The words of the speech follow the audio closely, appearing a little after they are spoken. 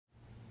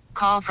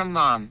Call from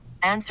mom.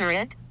 Answer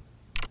it.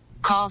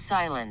 Call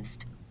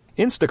silenced.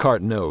 Instacart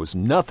knows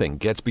nothing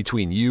gets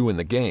between you and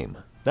the game.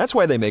 That's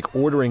why they make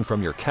ordering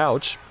from your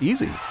couch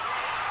easy.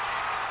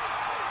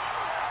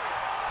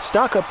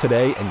 Stock up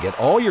today and get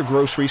all your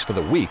groceries for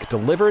the week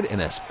delivered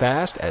in as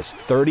fast as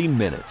 30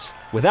 minutes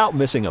without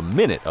missing a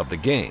minute of the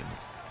game.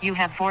 You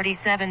have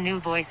 47 new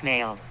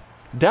voicemails.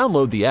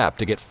 Download the app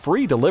to get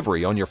free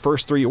delivery on your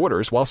first 3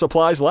 orders while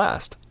supplies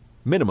last.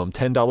 Minimum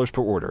 $10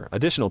 per order.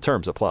 Additional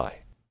terms apply.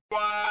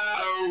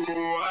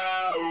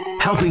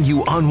 Helping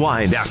you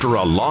unwind after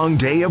a long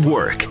day of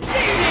work.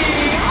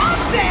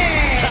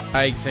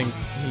 I think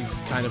he's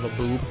kind of a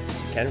boob.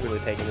 You can't really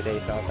take the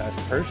days off as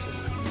a person.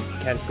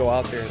 You can't go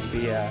out there and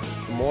be a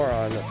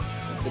moron.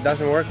 It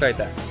doesn't work like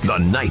that. The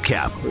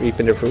Nightcap.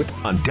 Reaping the fruit.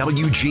 On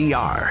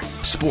WGR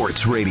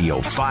Sports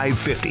Radio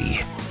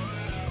 550.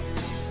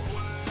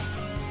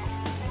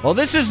 Well,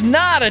 this is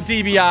not a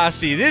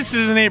DiBiase. This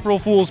is an April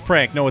Fool's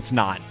prank. No, it's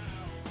not.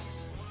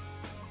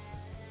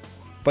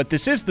 But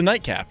this is the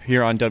Nightcap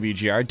here on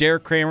WGR.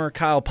 Derek Kramer,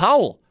 Kyle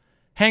Powell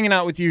hanging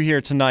out with you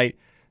here tonight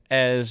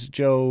as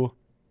Joe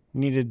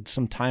needed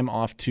some time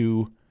off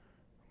to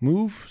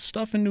move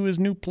stuff into his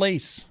new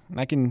place.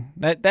 And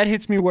that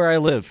hits me where I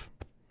live,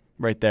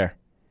 right there.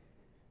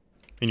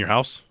 In your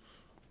house?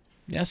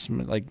 Yes,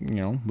 like,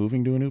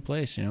 moving to a new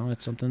place.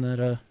 It's something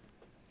that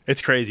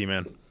It's crazy,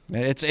 man.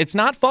 It's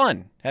not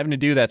fun having to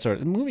do that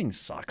sort of. Moving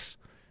sucks.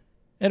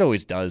 It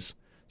always does.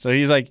 So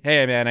he's like,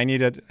 "Hey, man, I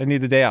need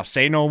the day off.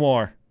 Say no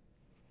more."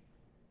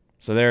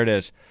 So there it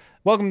is.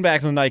 Welcome back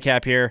to the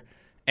Nightcap here,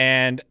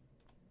 and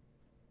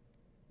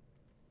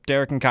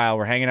Derek and Kyle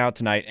were hanging out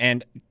tonight,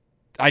 and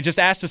I just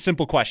asked a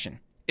simple question: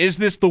 is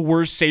this the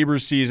worst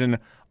Sabres season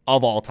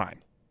of all time?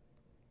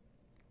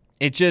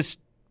 I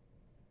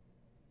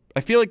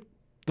feel like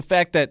the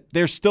fact that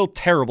they're still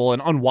terrible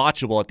and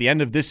unwatchable at the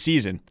end of this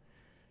season,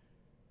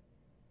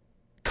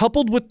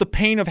 coupled with the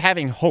pain of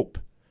having hope.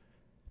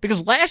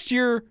 Because last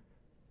year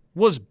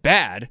was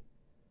bad,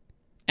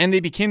 and they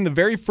became the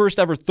very first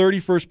ever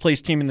 31st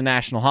place team in the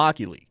National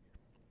Hockey League.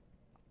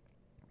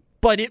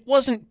 But it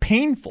wasn't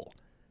painful.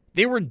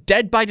 They were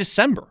dead by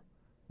December.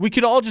 We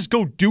could all just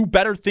go do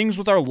better things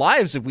with our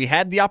lives if we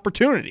had the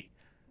opportunity.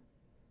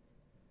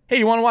 Hey,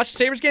 you want to watch the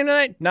Sabres game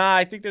tonight? Nah,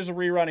 I think there's a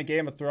rerun of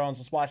Game of Thrones.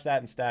 Let's watch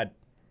that instead.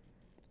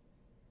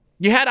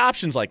 You had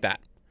options like that.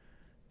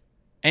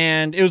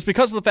 And it was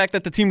because of the fact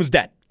that the team was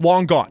dead,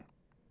 long gone.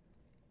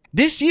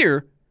 This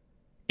year,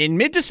 in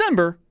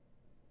mid-December,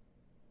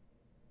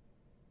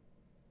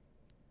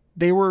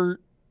 they were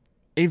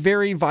a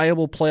very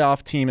viable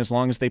playoff team as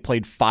long as they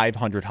played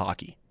 .500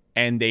 hockey,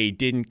 and they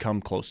didn't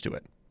come close to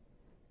it.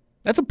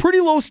 That's a pretty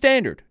low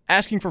standard,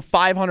 asking for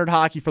 .500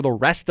 hockey for the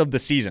rest of the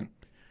season,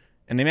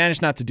 and they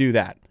managed not to do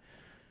that.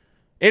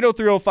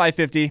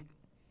 803-0550,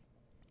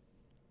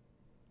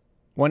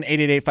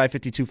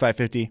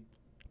 1-888-552-550.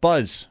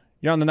 Buzz,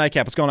 you're on the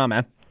Nightcap. What's going on,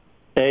 man?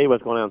 Hey,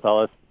 what's going on,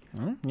 fellas?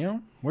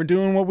 Well, we're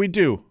doing what we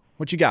do.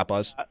 What you got,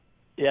 Buzz?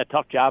 Yeah,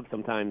 tough job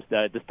sometimes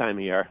this time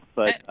of year.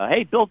 But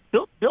hey, Bill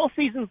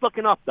season's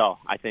looking up, though,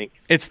 I think.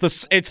 It's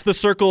the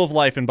circle of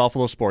life in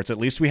Buffalo sports. At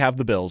least we have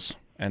the Bills.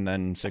 And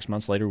then 6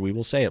 months later, we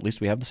will say, at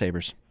least we have the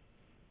Sabres.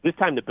 This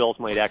time the Bills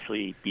might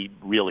actually be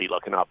really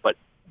looking up. But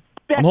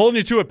I'm holding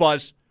you to it,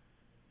 Buzz.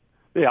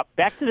 Yeah,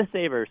 back to the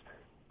Sabres.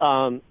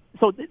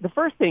 So the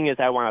first thing is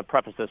I want to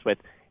preface this with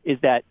is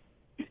that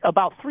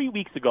about 3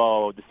 weeks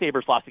ago, the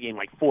Sabres lost a game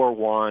like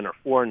 4-1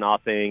 or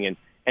 4-0,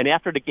 and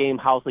after the game,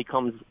 Housley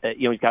comes,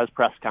 he's got his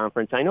press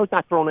conference. I know he's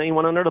not throwing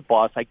anyone under the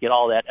bus. I get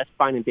all that. That's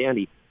fine and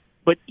dandy.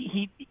 But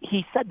he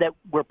said that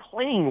we're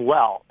playing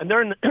well, and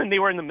they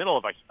were in the middle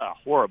of a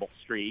horrible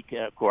streak,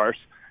 of course.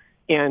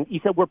 And he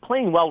said we're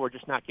playing well. We're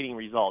just not getting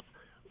results.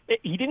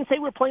 He didn't say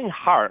we're playing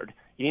hard.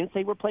 He didn't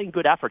say we're playing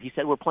good effort. He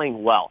said we're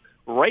playing well.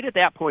 Right at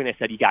that point, I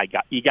said you got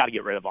to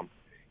get rid of him.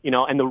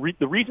 And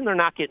the reason they're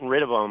not getting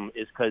rid of him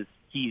is because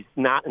he's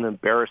not an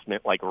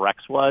embarrassment like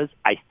Rex was,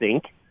 I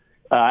think.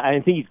 I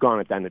think he's gone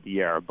at the end of the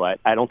year,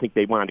 but I don't think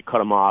they wanted to cut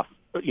him off,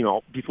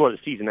 before the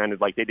season ended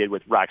like they did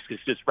with Rex,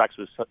 because just Rex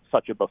was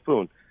such a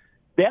buffoon.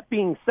 That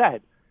being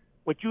said,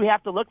 what you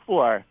have to look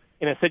for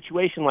in a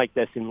situation like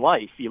this in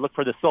life, you look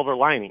for the silver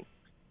lining.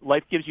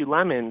 Life gives you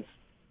lemons,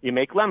 you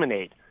make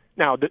lemonade.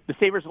 Now, the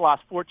Sabres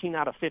lost 14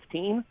 out of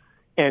 15,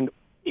 and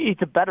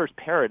it's a bettor's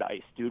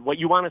paradise, dude. What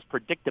you want is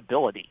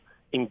predictability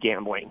in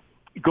gambling,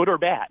 good or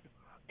bad.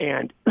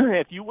 And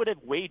if you would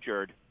have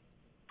wagered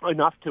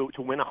enough to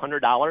win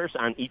 $100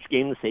 on each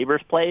game the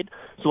Sabres played.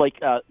 So,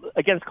 like,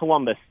 against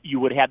Columbus, you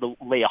would have to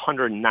lay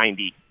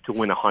 190 to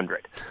win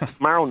 100.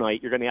 Tomorrow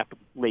night, you're going to have to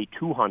lay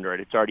 200.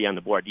 It's already on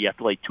the board. You have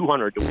to lay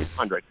 200 to win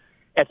 100.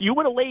 If you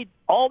would have laid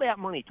all that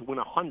money to win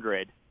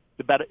 100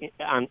 to bet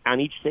on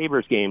each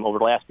Sabres game over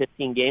the last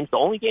 15 games, the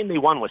only game they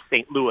won was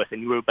St. Louis, and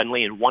you would have been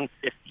laying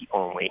 150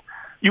 only.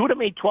 You would have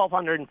made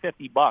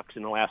 $1,250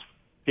 in the last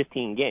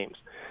 15 games.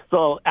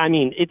 So, I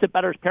mean, it's a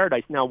bettor's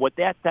paradise. Now, what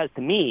that says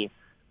to me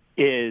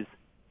is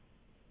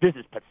this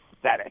is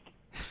pathetic,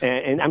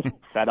 and I'm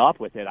fed up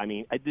with it. I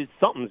mean,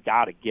 something's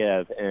got to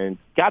give, and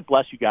God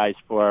bless you guys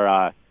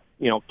for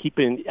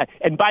keeping.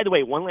 And by the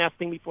way, one last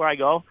thing before I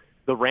go,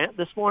 the rant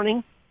this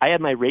morning, I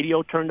had my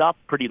radio turned up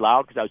pretty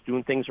loud because I was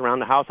doing things around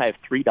the house. I have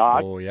 3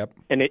 dogs. Oh, yep.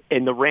 And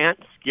the rant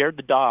scared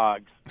the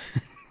dogs,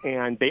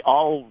 and they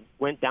all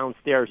went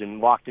downstairs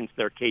and walked into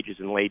their cages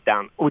and laid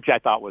down, which I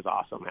thought was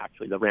awesome,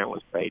 actually. The rant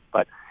was great.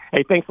 But,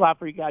 hey, thanks a lot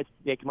for you guys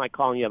taking my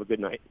call, and you have a good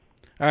night.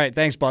 All right,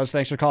 thanks, Buzz.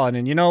 Thanks for calling.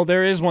 And,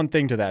 there is one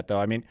thing to that, though.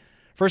 I mean,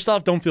 first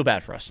off, don't feel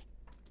bad for us.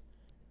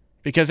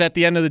 Because at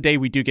the end of the day,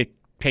 we do get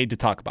paid to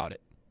talk about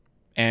it.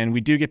 And we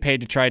do get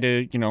paid to try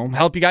to,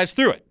 help you guys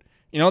through it.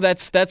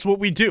 That's what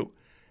we do.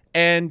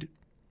 And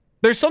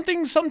there's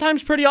something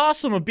sometimes pretty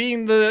awesome of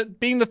being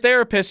the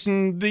therapist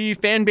and the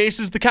fan base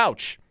is the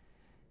couch.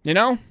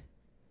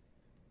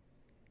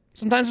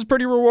 Sometimes it's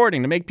pretty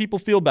rewarding to make people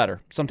feel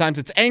better. Sometimes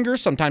it's anger,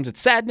 sometimes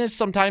it's sadness,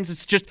 sometimes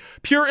it's just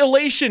pure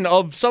elation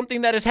of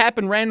something that has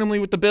happened randomly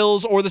with the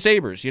Bills or the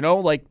Sabres,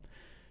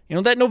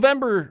 that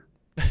November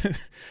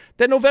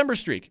that November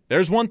streak.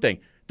 There's one thing.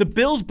 The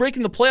Bills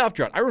breaking the playoff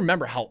drought. I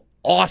remember how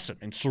awesome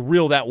and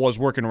surreal that was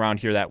working around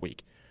here that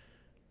week.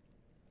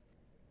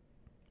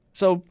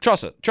 So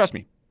trust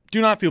me. Do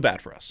not feel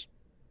bad for us.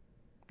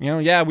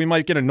 We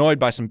might get annoyed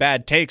by some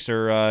bad takes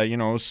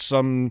or,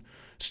 some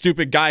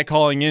stupid guy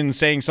calling in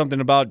saying something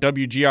about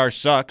WGR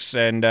sucks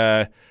and,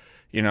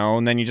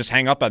 and then you just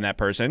hang up on that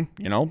person.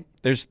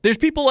 There's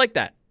people like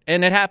that,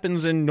 and it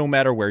happens in no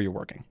matter where you're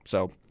working.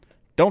 So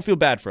don't feel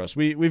bad for us.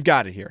 We've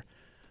got it here.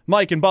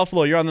 Mike in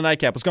Buffalo, you're on the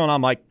Nightcap. What's going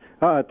on, Mike?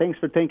 Thanks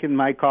for taking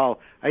my call.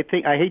 I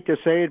hate to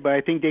say it, but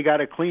I think they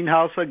got a clean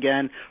house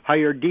again.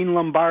 Hired Dean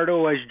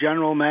Lombardo as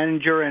general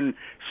manager and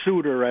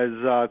Suter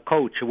as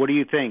coach. What do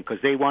you think?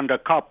 Because they won the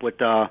cup with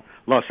the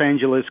Los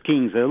Angeles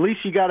Kings. At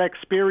least you got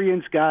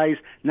experienced guys,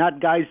 not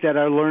guys that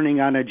are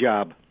learning on a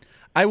job.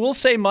 I will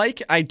say,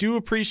 Mike, I do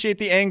appreciate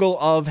the angle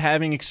of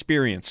having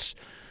experience.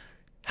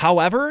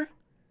 However,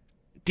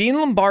 Dean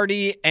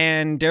Lombardi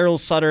and Daryl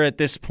Sutter at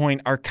this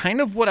point are kind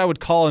of what I would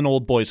call an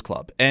old boys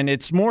club. And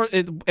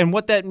and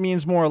what that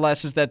means more or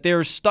less is that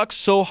they're stuck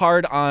so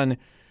hard on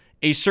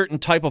a certain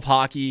type of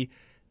hockey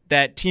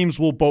that teams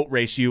will boat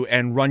race you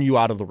and run you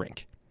out of the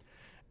rink.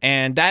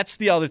 And that's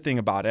the other thing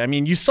about it. I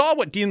mean, you saw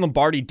what Dean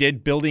Lombardi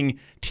did building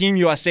Team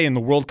USA in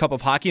the World Cup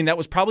of Hockey, and that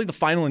was probably the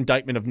final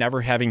indictment of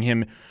never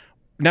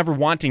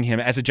wanting him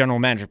as a general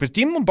manager. Because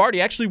Dean Lombardi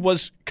actually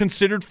was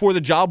considered for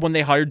the job when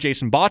they hired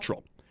Jason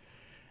Botterill.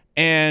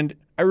 And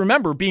I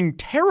remember being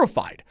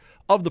terrified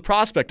of the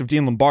prospect of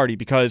Dean Lombardi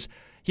because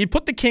he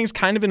put the Kings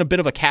kind of in a bit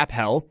of a cap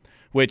hell,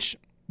 which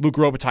Luc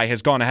Robitaille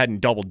has gone ahead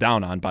and doubled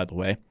down on, by the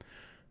way.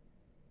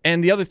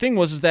 And the other thing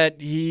was that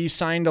he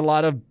signed a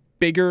lot of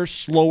bigger,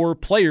 slower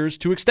players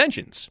to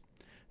extensions,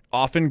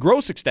 often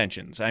gross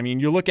extensions. I mean,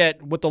 you look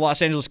at what the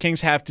Los Angeles Kings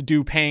have to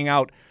do paying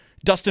out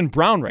Dustin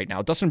Brown right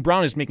now. Dustin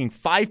Brown is making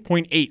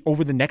 $5.8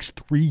 over the next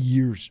 3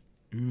 years.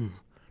 Ooh.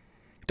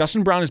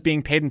 Dustin Brown is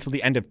being paid until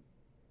the end of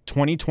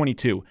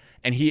 2022,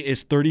 and he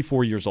is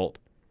 34 years old.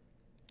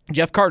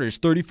 Jeff Carter is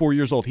 34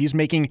 years old. He's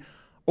making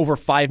over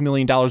 $5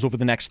 million over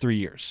the next 3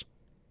 years.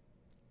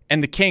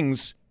 And the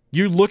Kings,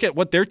 you look at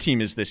what their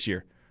team is this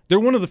year. They're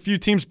one of the few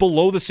teams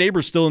below the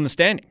Sabres still in the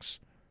standings.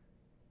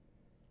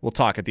 We'll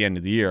talk at the end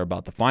of the year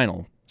about the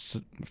final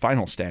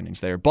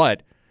standings there,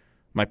 but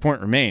my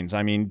point remains.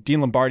 I mean, Dean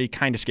Lombardi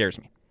kind of scares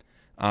me.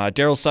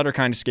 Daryl Sutter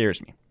kind of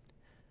scares me.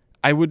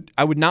 I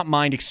would not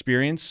mind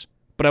experience,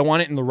 but I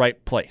want it in the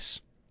right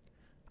place.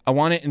 I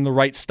want it in the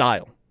right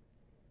style.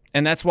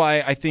 And that's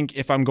why I think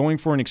if I'm going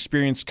for an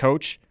experienced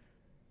coach,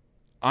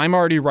 I'm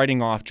already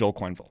writing off Joel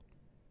Quenneville.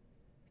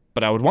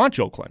 But I would want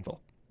Joel Quenneville.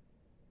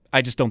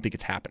 I just don't think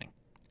it's happening.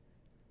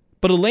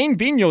 But Alain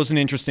Vigneault is an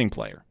interesting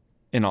player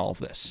in all of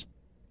this,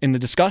 in the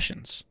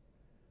discussions,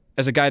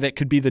 as a guy that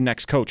could be the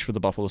next coach for the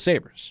Buffalo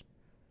Sabres.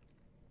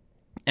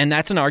 And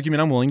that's an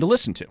argument I'm willing to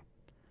listen to.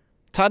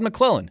 Todd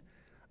McClellan,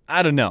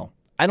 I don't know.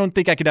 I don't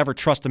think I could ever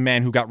trust a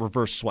man who got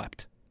reverse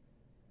swept.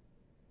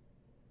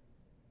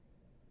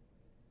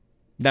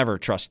 Never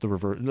trust the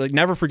reverse.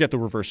 Never forget the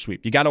reverse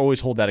sweep. You got to always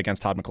hold that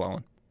against Todd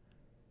McClellan.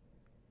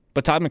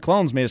 But Todd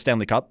McClellan's made a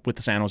Stanley Cup with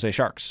the San Jose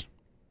Sharks.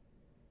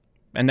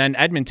 And then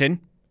Edmonton,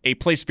 a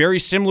place very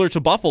similar to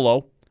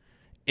Buffalo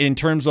in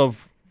terms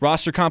of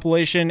roster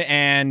compilation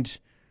and,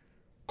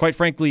 quite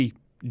frankly,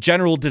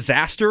 general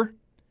disaster.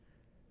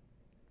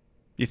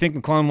 You think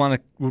McClellan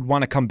would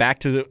want to come back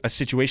to a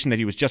situation that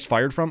he was just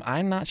fired from?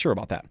 I'm not sure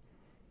about that.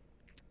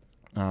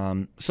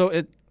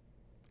 So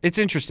it's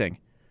interesting.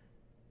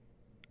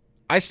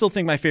 I still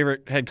think my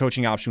favorite head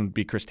coaching option would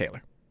be Chris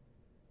Taylor.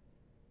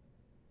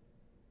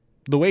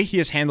 The way he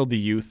has handled the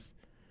youth,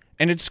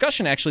 and a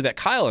discussion actually that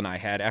Kyle and I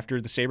had after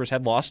the Sabres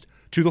had lost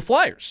to the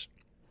Flyers.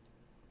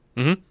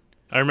 Mm-hmm.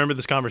 I remember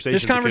this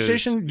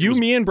conversation.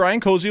 Me, and Brian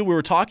Koziel, we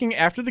were talking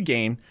after the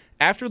game,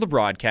 after the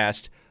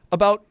broadcast,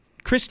 about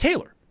Chris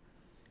Taylor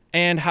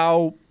and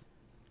how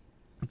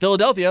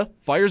Philadelphia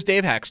fires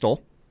Dave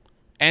Haxtell,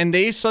 and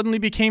they suddenly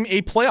became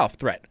a playoff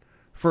threat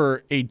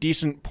for a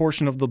decent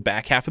portion of the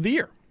back half of the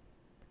year.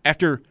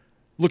 After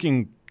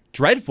looking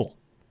dreadful.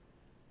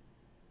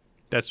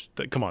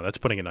 Come on, that's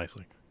putting it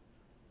nicely.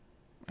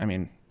 I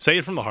mean, say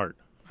it from the heart.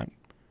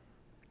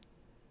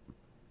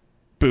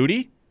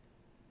 Booty.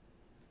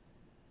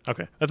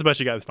 Okay, that's the best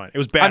you got. That's fine. It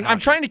was bad. I'm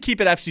trying to keep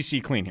it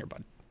FCC clean here,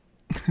 bud.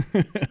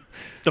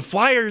 The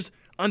Flyers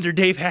under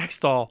Dave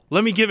Haxtell,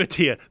 let me give it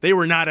to you. They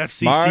were not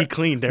FCC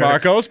clean, Derek.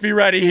 Marcos, be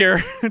ready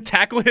here.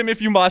 Tackle him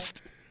if you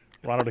must.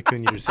 Ronald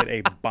Acuna just hit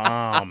a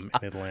bomb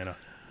in Atlanta.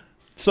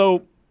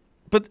 So,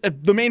 but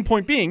the main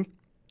point being,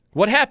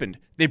 what happened?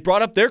 They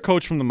brought up their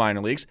coach from the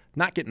minor leagues.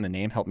 Not getting the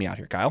name. Help me out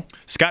here, Kyle.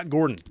 Scott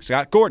Gordon.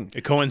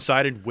 It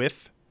coincided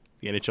with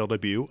the NHL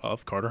debut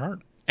of Carter Hart.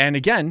 And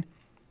again,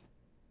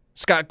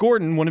 Scott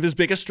Gordon, one of his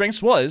biggest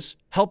strengths was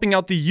helping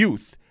out the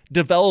youth,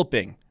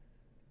 developing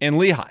in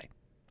Lehigh.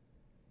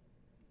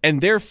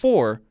 And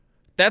therefore,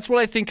 that's what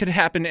I think could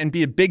happen and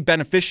be a big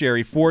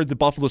beneficiary for the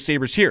Buffalo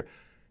Sabres here.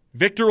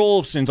 Victor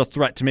Olofsson's a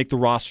threat to make the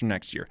roster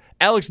next year.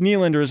 Alex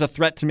Nylander is a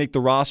threat to make the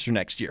roster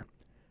next year.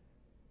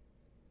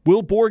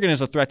 Will Borgen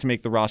is a threat to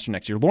make the roster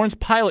next year. Lawrence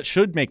Pilot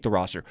should make the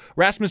roster.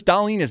 Rasmus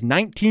Dahlin is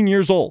 19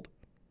 years old.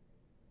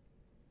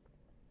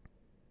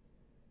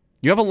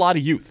 You have a lot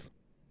of youth.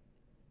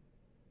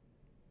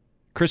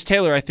 Chris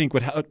Taylor, I think,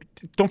 would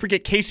don't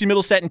forget Casey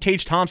Middlestat and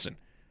Tage Thompson.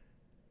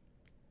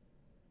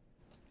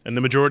 And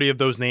the majority of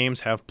those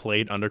names have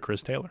played under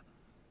Chris Taylor.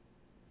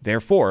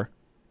 Therefore,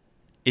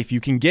 if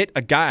you can get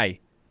a guy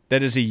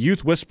that is a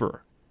youth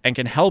whisperer and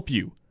can help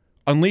you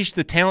unleash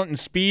the talent and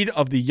speed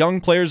of the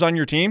young players on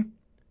your team,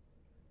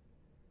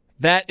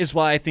 that is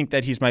why I think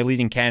that he's my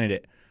leading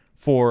candidate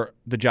for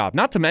the job.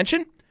 Not to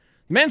mention,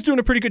 the man's doing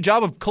a pretty good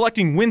job of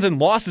collecting wins and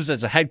losses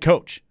as a head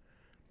coach.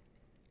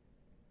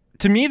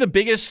 To me, the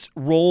biggest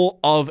role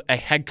of a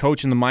head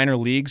coach in the minor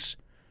leagues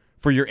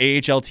for your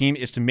AHL team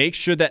is to make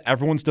sure that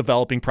everyone's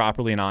developing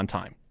properly and on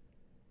time.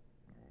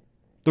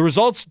 The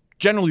results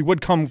generally would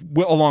come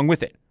along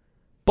with it.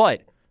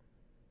 But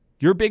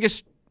your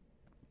biggest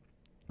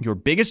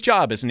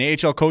job as an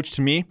AHL coach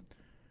to me,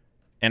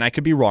 and I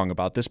could be wrong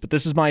about this, but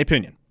this is my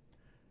opinion,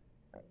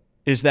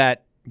 is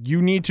that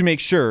you need to make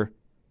sure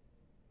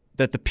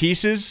that the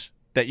pieces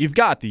that you've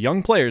got, the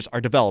young players,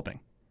 are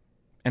developing,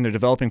 and they're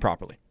developing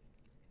properly.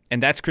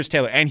 And that's Chris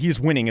Taylor, and he's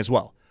winning as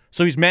well.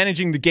 So he's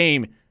managing the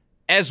game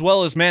as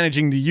well as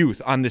managing the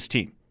youth on this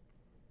team.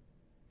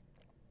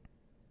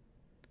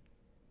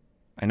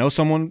 I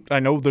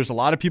know there's a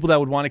lot of people that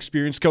would want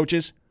experienced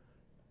coaches,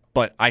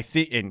 but I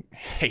think, and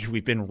hey,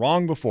 we've been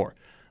wrong before.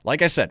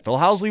 Like I said, Phil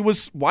Housley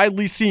was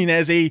widely seen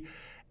as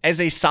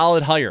a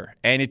solid hire,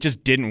 and it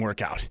just didn't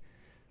work out.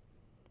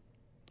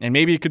 And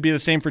maybe it could be the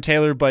same for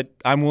Taylor, but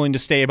I'm willing to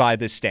stay by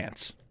this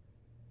stance.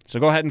 So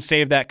go ahead and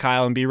save that,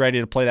 Kyle, and be ready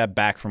to play that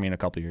back for me in a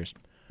couple of years.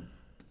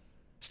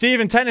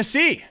 Steve in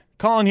Tennessee,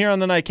 calling here on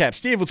the Nightcap.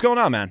 Steve, what's going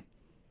on, man?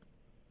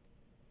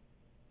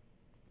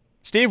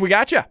 Steve, we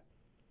got you.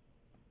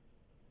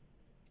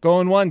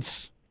 Going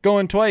once,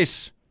 going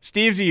twice.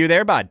 Stevesy, you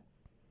there, bud?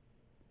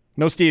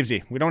 No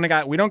Stevesy. We don't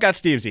got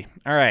Stevesy.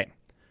 All right.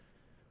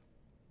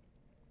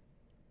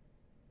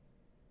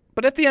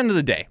 But at the end of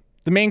the day,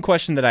 the main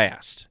question that I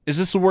asked, is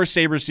this the worst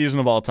Sabres season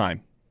of all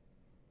time?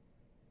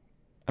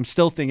 I'm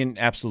still thinking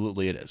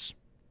absolutely it is.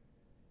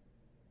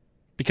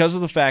 Because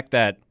of the fact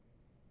that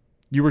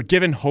you were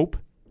given hope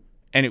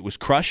and it was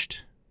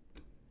crushed.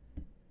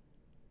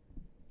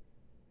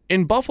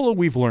 In Buffalo,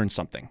 we've learned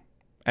something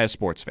as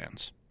sports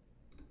fans.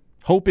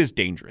 Hope is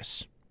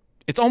dangerous.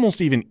 It's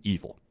almost even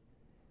evil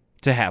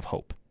to have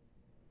hope.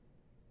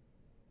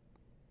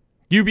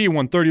 UB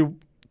won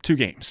 32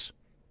 games.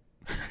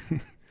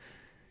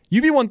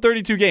 UB won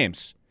 32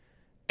 games.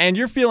 And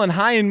you're feeling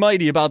high and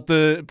mighty about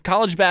the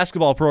college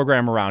basketball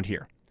program around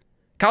here.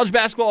 College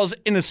basketball is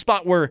in a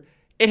spot where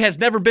it has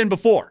never been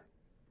before.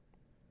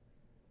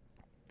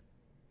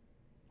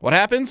 What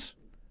happens?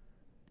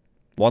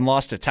 One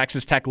loss to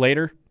Texas Tech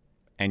later,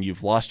 and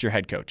you've lost your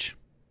head coach.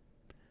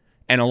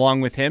 And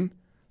along with him,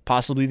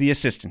 possibly the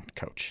assistant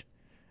coach.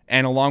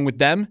 And along with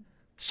them,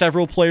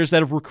 several players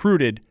that have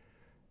recruited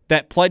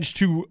that pledged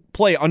to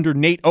play under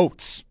Nate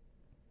Oates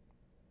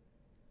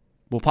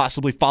will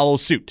possibly follow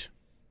suit.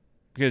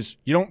 Because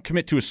you don't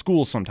commit to a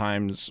school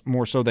sometimes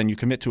more so than you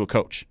commit to a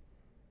coach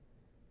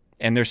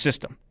and their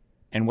system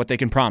and what they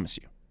can promise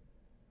you.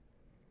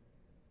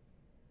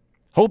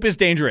 Hope is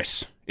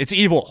dangerous. It's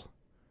evil.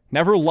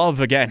 Never love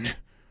again.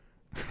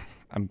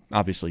 I'm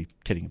obviously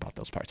kidding about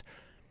those parts.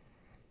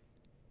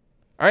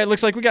 All right,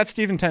 looks like we got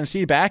Steve in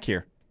Tennessee back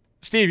here.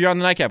 Steve, you're on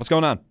the Nightcap. What's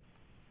going on?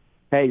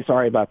 Hey,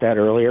 sorry about that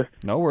earlier.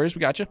 No worries.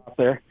 We got you.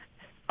 There.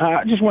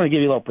 I just want to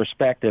give you a little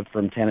perspective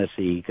from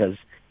Tennessee because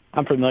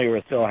I'm familiar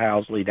with Phil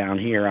Housley down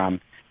here.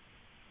 I'm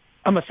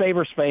a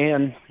Sabres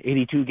fan,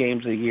 82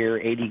 games a year,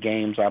 80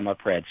 games. I'm a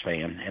Preds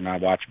fan, and I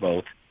watch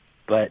both.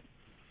 But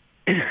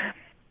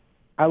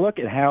I look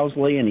at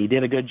Housley, and he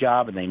did a good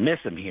job, and they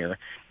miss him here.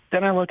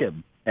 Then I look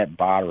at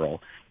Botterill.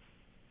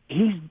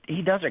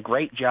 He does a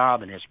great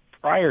job, and his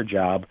prior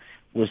job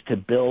was to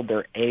build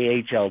their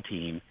AHL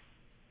team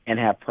and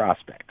have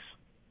prospects.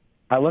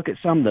 I look at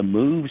some of the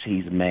moves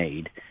he's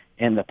made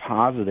and the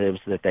positives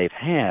that they've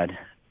had.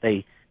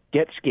 They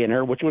get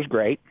Skinner, which was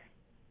great.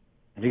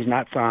 He's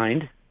not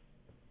signed.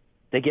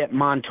 They get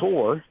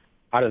Montour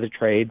out of the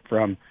trade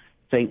from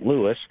St.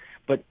 Louis,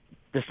 but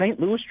the St.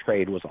 Louis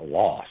trade was a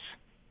loss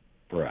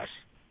for us.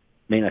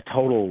 I mean,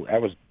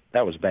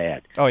 that was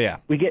bad. Oh, yeah.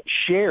 We get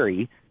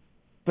Sherry,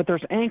 but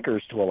there's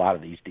anchors to a lot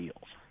of these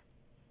deals.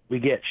 We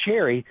get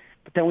Sherry,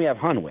 but then we have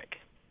Hunwick.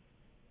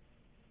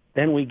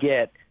 Then we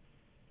get,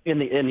 in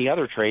the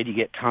other trade, you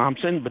get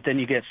Thompson, but then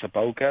you get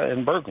Saboka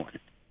and Berglund.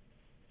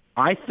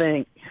 I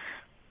think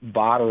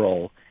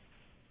Botterill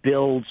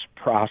builds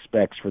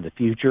prospects for the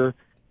future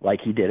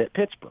like he did at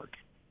Pittsburgh.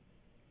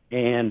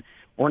 And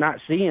we're not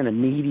seeing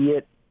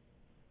immediate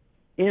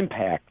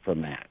impact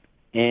from that.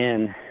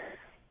 And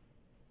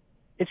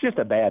it's just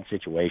a bad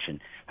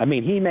situation. I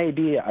mean, he may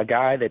be a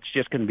guy that's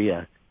just going to be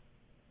a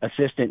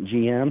assistant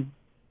GM,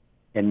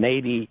 and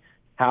maybe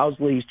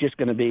Housley's just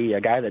going to be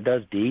a guy that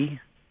does D,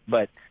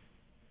 but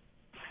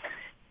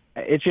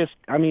it's just,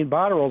 I mean,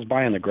 Botterill's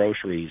buying the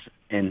groceries,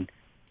 and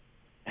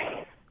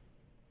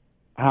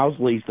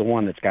Housley's the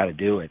one that's got to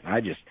do it.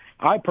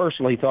 I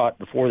personally thought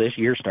before this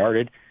year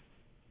started,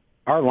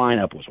 our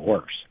lineup was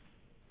worse.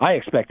 I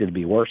expected it to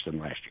be worse than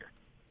last year.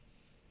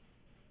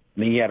 I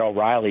mean, you had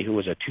O'Reilly, who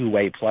was a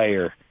two-way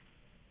player,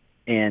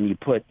 and you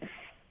put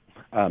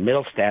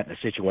Middlestat in a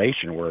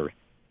situation where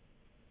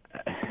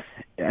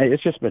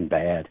it's just been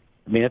bad.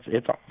 I mean,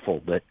 it's awful,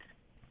 but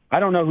I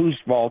don't know whose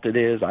fault it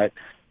is.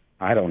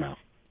 I don't know.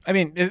 I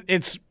mean,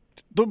 it's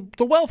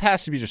the wealth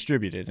has to be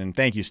distributed, and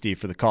thank you, Steve,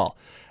 for the call,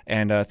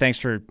 and thanks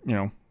for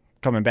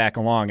coming back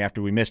along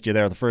after we missed you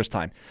there the first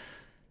time.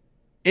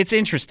 It's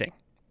interesting,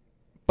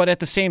 but at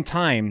the same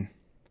time,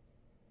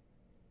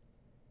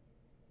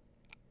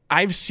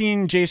 I've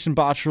seen Jason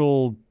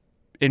Botterill,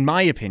 in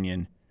my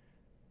opinion,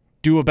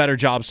 do a better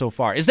job so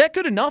far. Is that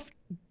good enough?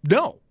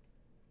 No.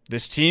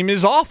 This team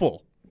is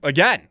awful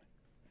again.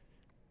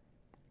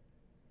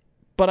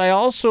 But I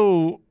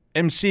also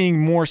am seeing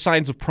more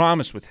signs of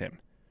promise with him.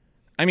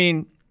 I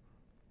mean,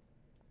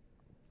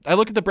 I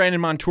look at the Brandon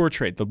Montour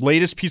trade, the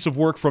latest piece of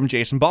work from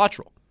Jason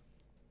Botterill,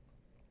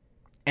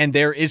 and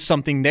there is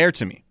something there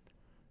to me.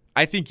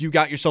 I think you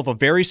got yourself a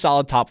very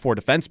solid top four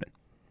defenseman.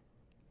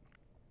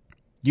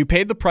 You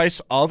paid the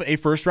price of a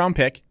first-round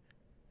pick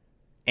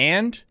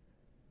and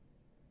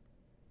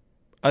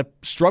a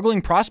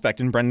struggling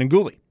prospect in Brendan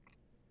Gooley,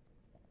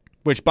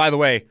 which, by the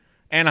way,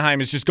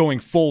 Anaheim is just going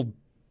full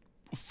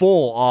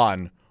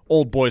on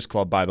old boys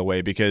club, by the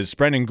way, because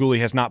Brendan Gooley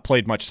has not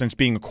played much since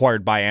being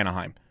acquired by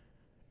Anaheim.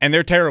 And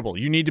they're terrible.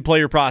 You need to play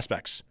your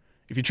prospects.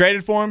 If you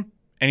traded for him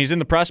and he's in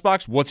the press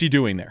box, what's he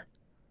doing there?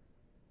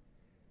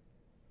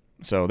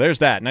 So there's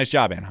that. Nice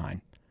job,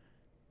 Anaheim.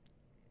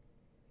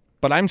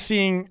 But I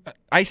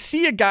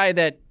see a guy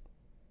that,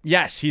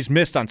 yes, he's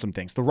missed on some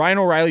things. The Ryan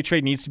O'Reilly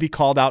trade needs to be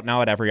called out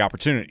now at every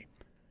opportunity.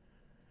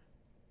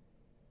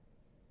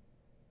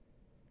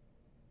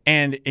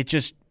 And it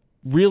just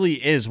really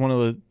is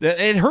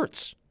it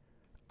hurts.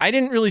 I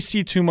didn't really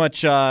see too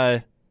much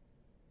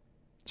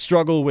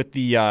struggle with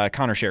the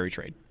Connor Sherry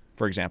trade,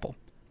 for example,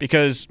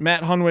 because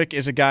Matt Hunwick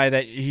is a guy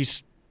that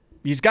he's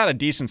got a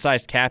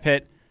decent-sized cap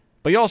hit,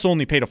 but you also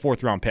only paid a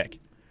fourth-round pick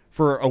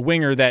for a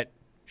winger that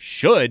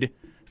should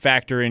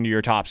factor into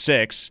your top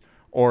 6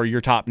 or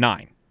your top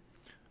 9.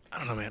 I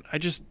don't know, man.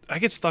 I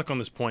get stuck on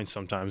this point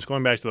sometimes.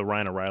 Going back to the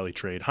Ryan O'Reilly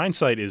trade,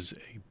 hindsight is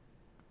a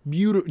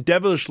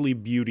devilishly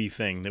beauty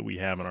thing that we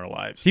have in our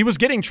lives. He was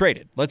getting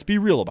traded. Let's be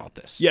real about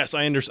this. Yes,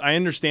 I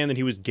understand that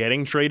he was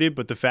getting traded,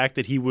 but the fact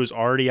that he was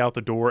already out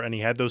the door and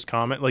he had those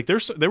comments, like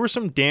there was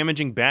some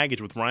damaging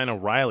baggage with Ryan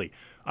O'Reilly.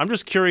 I'm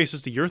just curious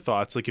as to your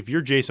thoughts. Like if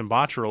you're Jason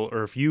Botterill,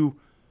 or if you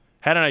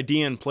had an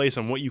idea in place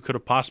on what you could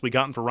have possibly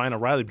gotten for Ryan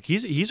O'Reilly,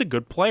 because he's a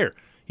good player.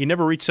 He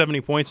never reached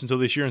 70 points until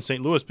this year in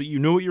St. Louis, but you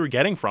knew what you were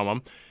getting from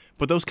him.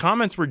 But those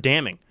comments were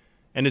damning.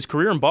 And his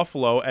career in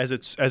Buffalo, as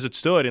it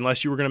stood,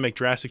 unless you were going to make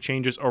drastic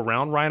changes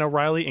around Ryan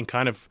O'Reilly and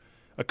kind of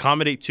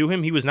accommodate to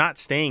him, he was not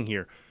staying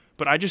here.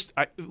 But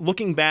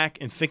looking back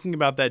and thinking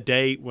about that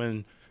day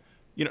when,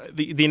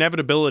 the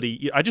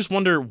inevitability, I just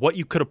wonder what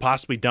you could have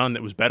possibly done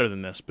that was better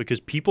than this, because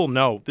people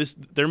know this.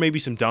 There may be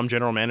some dumb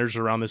general managers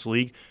around this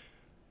league,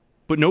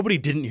 but nobody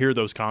didn't hear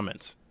those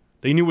comments.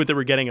 They knew what they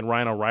were getting in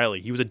Ryan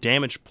O'Reilly. He was a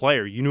damaged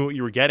player. You knew what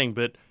you were getting,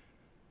 but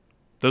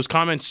those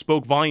comments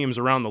spoke volumes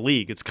around the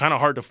league. It's kind of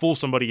hard to fool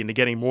somebody into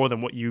getting more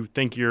than what you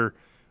think you're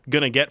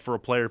going to get for a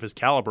player of his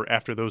caliber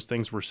after those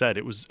things were said.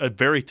 It was a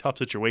very tough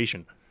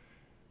situation.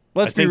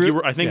 I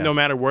think no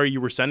matter where you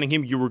were sending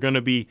him, you were going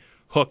to be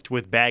hooked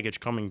with baggage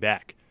coming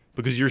back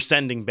because you're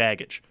sending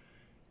baggage.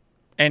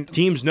 And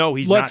teams know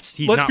he's not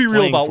playing. Let's be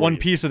real about one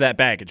piece of that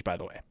baggage, by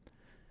the way.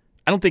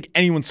 I don't think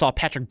anyone saw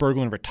Patrick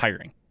Berglund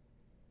retiring.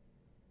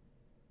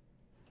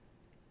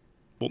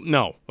 Well,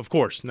 no, of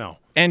course, no.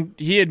 And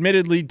he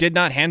admittedly did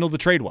not handle the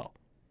trade well.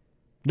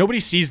 Nobody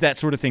sees that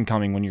sort of thing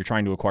coming when you're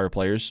trying to acquire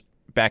players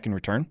back in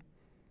return.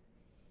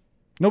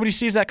 Nobody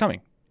sees that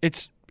coming.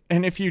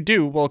 And if you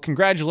do, well,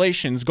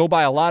 congratulations, go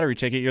buy a lottery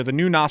ticket. You're the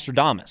new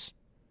Nostradamus.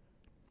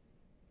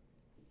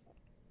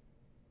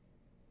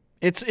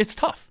 It's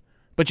tough.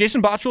 But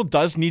Jason Botterill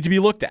does need to be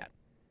looked at.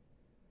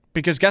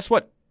 Because guess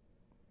what?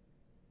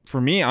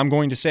 For me, I'm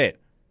going to say it.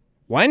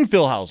 When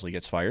Phil Housley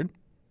gets fired,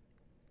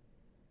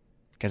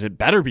 because it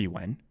better be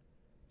when,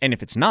 And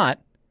if it's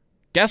not,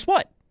 guess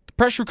what? The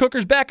pressure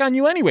cooker's back on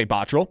you anyway,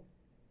 Bottrell.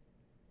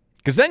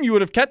 Because then you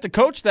would have kept a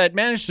coach that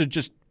managed to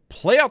just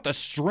play out the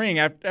string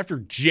after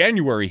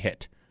January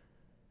hit.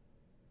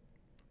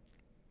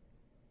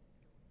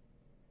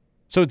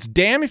 So it's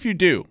damn if you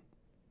do,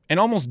 and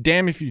almost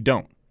damn if you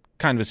don't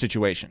kind of a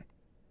situation.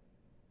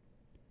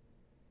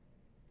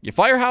 You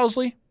fire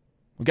Housley,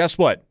 well, guess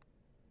what?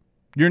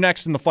 You're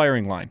next in the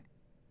firing line.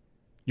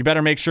 You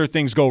better make sure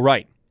things go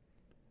right.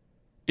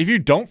 If you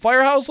don't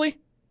fire Housley,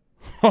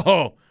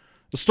 the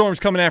storm's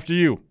coming after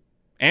you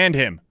and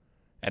him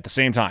at the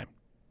same time.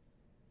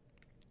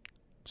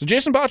 So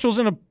Jason Bottrell's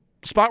in a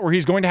spot where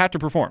he's going to have to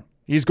perform.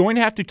 He's going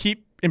to have to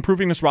keep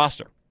improving this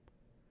roster.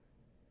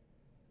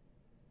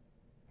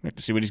 We have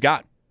to see what he's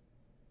got.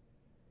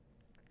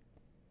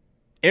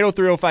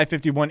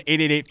 803-0551,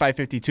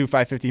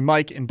 888-552-550.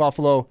 Mike in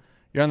Buffalo,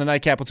 you're on the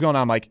Nightcap. What's going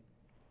on, Mike?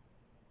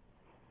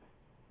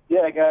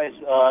 Yeah, guys,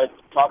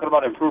 talking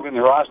about improving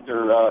the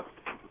roster,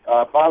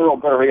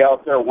 Bottrell better be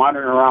out there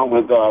wandering around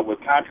with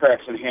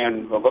contracts in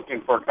hand,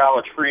 looking for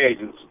college free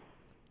agents,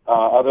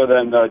 other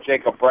than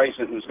Jacob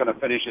Bryson, who's going to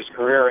finish his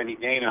career any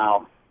day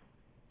now.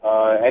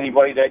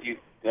 Anybody that you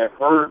have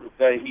heard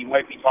that he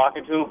might be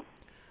talking to?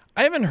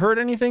 I haven't heard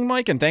anything,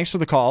 Mike, and thanks for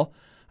the call.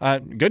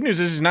 Good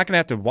news is he's not going to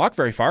have to walk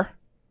very far.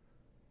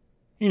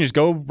 You can just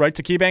go right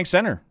to KeyBank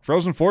Center.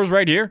 Frozen 4 is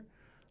right here.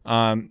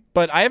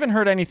 But I haven't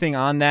heard anything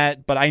on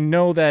that, but I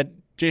know that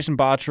Jason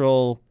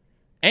Bottrell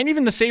and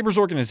even the Sabres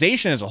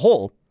organization as a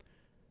whole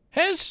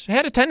has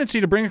had a tendency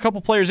to bring a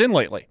couple players in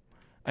lately.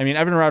 I mean,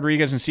 Evan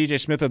Rodriguez and CJ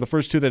Smith are the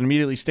first two that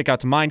immediately stick out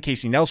to mind.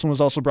 Casey Nelson was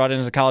also brought in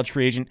as a college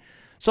free agent.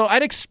 So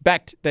I'd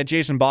expect that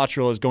Jason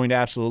Bottrell is going to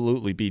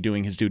absolutely be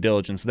doing his due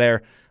diligence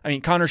there. I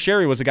mean, Connor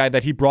Sherry was a guy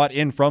that he brought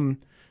in from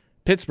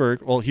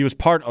Pittsburgh. Well, he was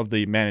part of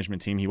the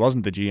management team. He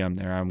wasn't the GM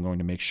there. I'm going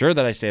to make sure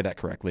that I say that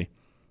correctly.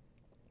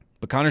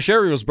 But Connor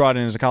Sherry was brought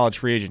in as a college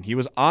free agent. He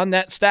was on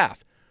that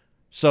staff.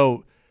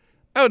 So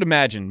I would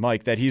imagine,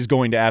 Mike, that he's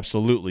going to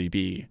absolutely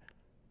be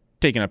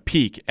taking a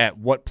peek at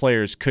what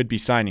players could be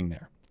signing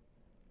there.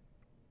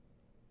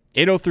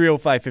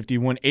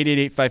 803-0551,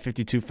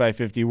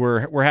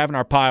 888-552-550. We're having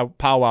our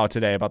powwow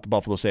today about the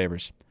Buffalo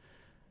Sabres.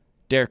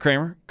 Derek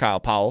Kramer, Kyle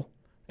Powell,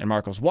 and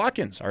Marcos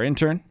Watkins, our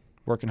intern,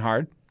 working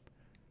hard.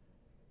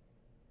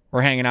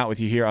 We're hanging out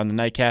with you here on the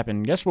Nightcap,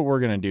 and guess what we're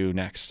going to do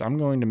next? I'm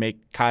going to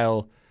make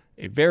Kyle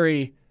a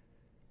very,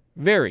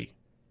 very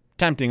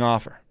tempting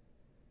offer.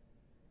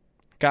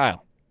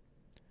 Kyle,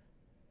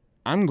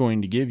 I'm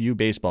going to give you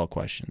baseball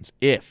questions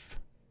if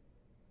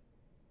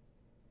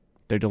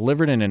they're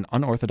delivered in an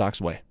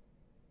unorthodox way.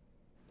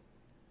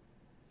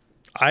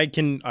 I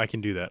can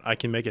do that. I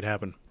can make it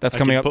happen. That's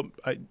coming up.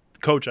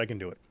 Coach, I can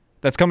do it.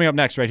 That's coming up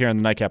next right here on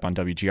the Nightcap on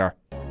WGR.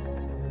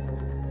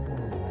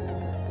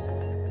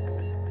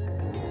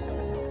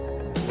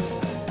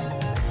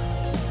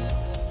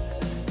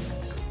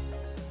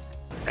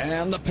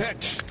 And the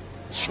pitch.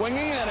 Swinging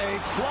and a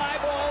fly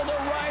ball to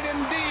right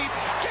and deep.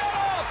 Get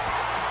up!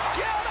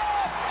 Get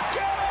up!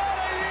 Get out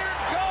of here!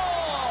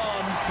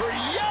 Gone for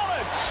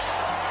Yelich!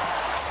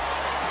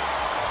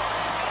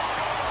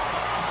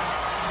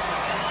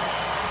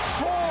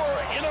 Four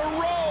in a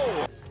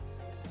row!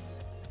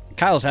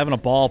 Kyle's having a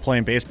ball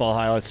playing baseball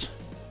highlights.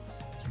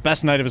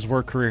 Best night of his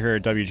work career here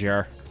at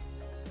WGR.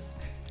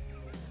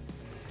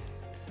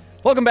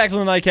 Welcome back to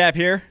the Nightcap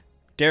here.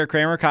 Derek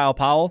Kramer, Kyle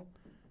Powell,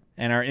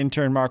 and our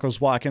intern Marcos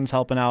Watkins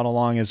helping out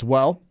along as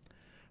well.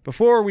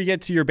 Before we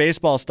get to your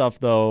baseball stuff,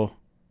 though,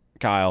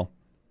 Kyle,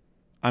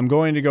 I'm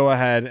going to go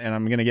ahead and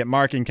I'm going to get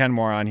Mark and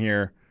Kenmore on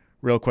here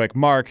real quick.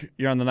 Mark,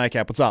 you're on the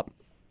Nightcap. What's up?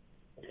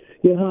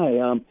 Yeah,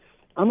 hi.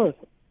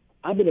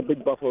 I've been a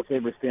big Buffalo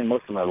Sabres fan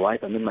most of my life.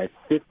 I'm in my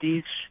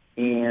 50s,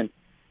 and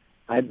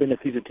I've been a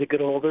season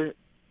ticket holder,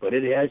 but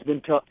it has been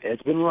tough.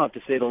 It's been rough,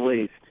 to say the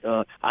least.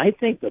 I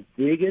think the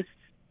biggest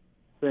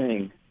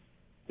thing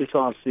this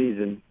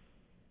offseason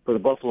for the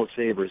Buffalo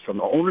Sabres, from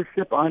the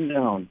ownership on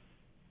down,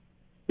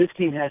 this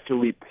team has to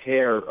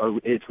repair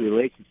its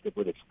relationship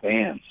with its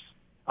fans.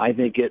 I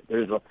think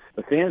the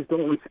fans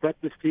don't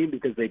respect this team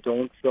because they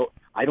don't. So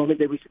I don't think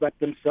they respect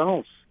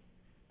themselves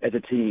as a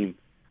team.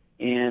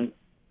 And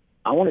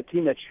I want a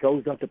team that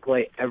shows up to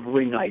play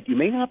every night. You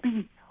may not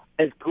be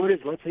as good as,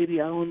 let's say,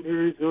 the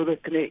Islanders or the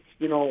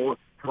Canadiens, or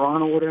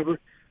Toronto, whatever.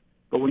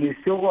 But when you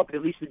show up,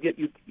 at least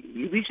you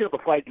at least have a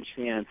fighting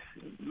chance.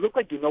 You look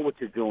like you know what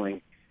you're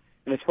doing.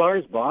 And as far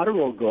as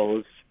Bottrell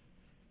goes,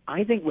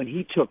 I think when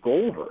he took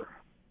over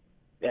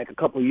back a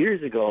couple of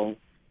years ago,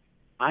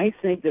 I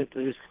think that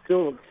there's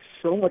still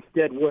so much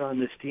dead wood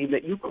on this team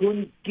that you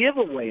couldn't give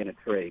away in a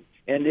trade.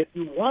 And if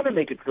you want to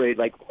make a trade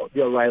like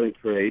the O'Reilly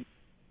trade,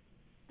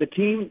 the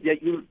team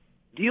that you're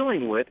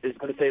dealing with is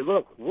going to say,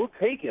 look, we'll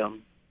take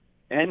him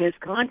and his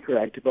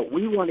contract, but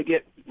we want to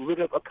get rid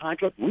of a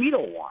contract we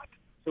don't want.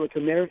 So it's a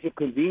marriage of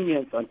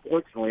convenience,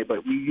 unfortunately,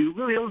 but you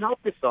really don't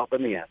help yourself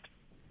in the end.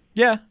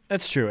 Yeah,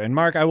 that's true. And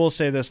Mark, I will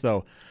say this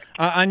though,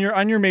 on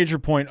your major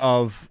point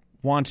of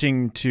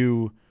wanting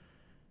to,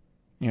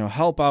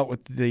 help out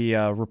with the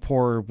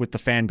rapport with the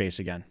fan base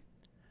again.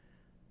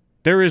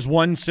 There is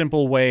one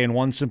simple way and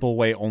one simple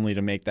way only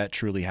to make that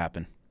truly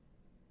happen.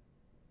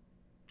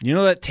 You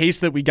know that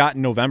taste that we got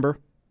in November?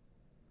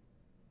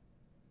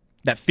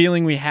 That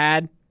feeling we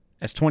had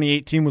as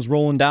 2018 was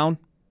rolling down?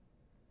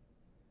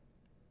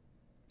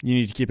 You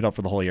need to keep it up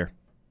for the whole year.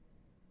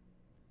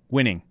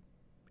 Winning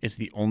is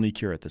the only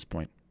cure at this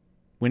point.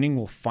 Winning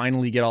will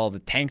finally get all the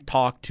tank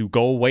talk to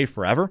go away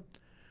forever.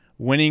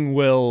 Winning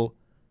will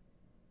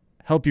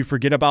help you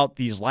forget about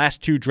these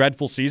last 2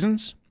 dreadful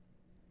seasons.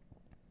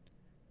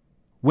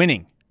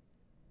 Winning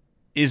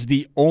is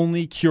the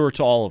only cure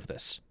to all of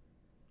this.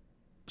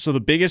 So the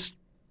biggest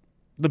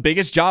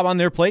job on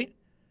their plate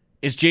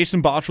is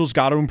Jason Bottrell's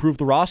got to improve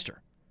the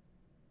roster.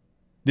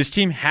 This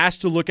team has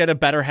to look at a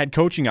better head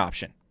coaching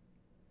option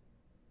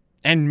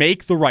and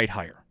make the right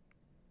hire.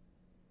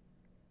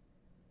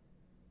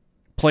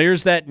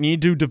 Players that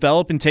need to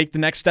develop and take the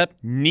next step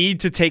need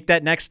to take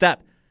that next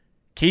step.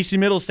 Casey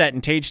Middlestat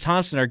and Tage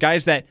Thompson are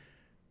guys that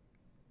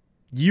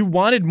you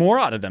wanted more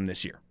out of them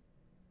this year.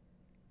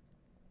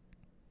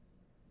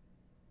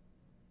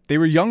 They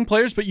were young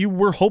players, but you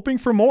were hoping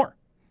for more.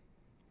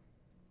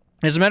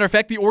 As a matter of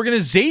fact, the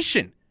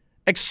organization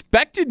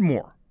expected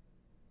more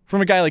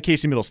from a guy like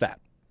Casey Middlestat,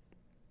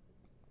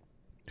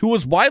 who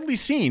was widely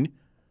seen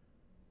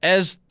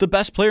as the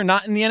best player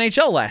not in the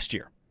NHL last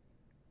year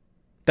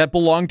that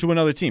belonged to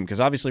another team,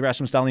 because obviously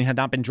Rasmus Dahlin had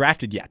not been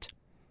drafted yet.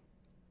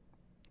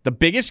 The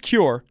biggest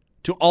cure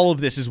to all of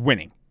this is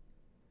winning.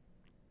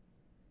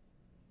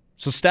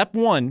 So step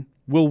 1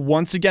 will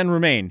once again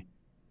remain,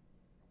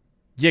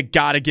 you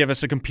got to give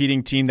us a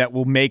competing team that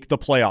will make the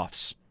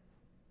playoffs.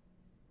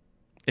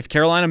 If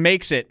Carolina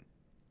makes it,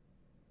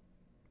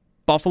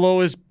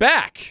 Buffalo is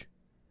back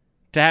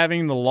to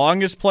having the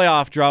longest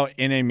playoff drought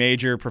in a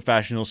major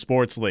professional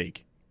sports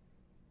league.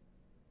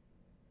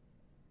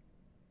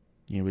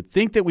 You would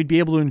think that we'd be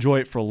able to enjoy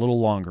it for a little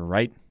longer,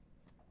 right?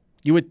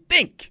 You would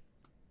think.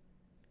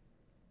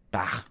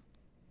 Bah.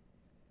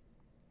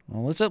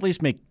 Well, let's at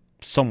least make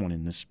someone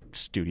in this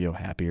studio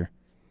happier.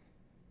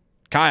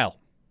 Kyle.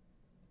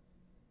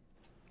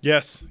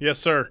 Yes,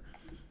 sir.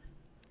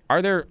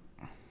 Are there...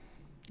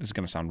 This is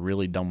going to sound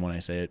really dumb when I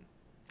say it,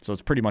 so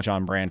it's pretty much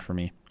on brand for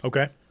me.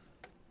 Okay.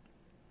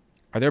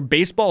 Are there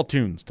baseball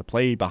tunes to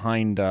play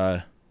behind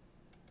us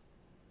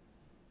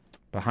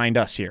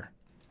here?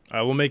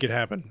 I will make it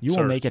happen. You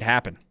will make it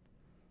happen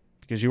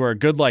because you are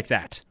good like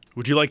that.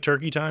 Would you like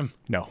turkey time?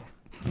 No.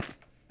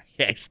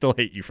 Yeah, I still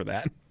hate you for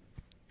that.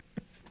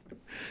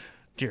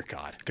 Dear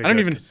God. Okay,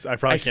 I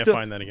probably can't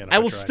find that again. I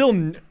will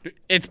still...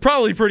 It's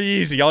probably pretty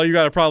easy. All you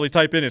got to probably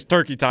type in is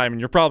turkey time, and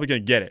you're probably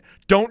going to get it.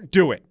 Don't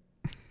do it.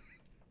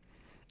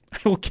 I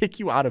will kick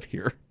you out of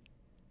here.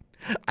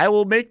 I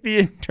will make the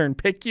intern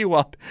pick you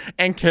up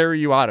and carry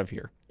you out of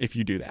here if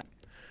you do that.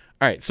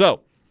 All right,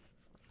 so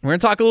we're going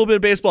to talk a little bit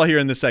of baseball here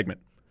in this segment.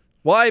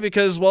 Why?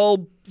 Because,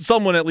 well,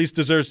 someone at least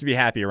deserves to be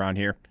happy around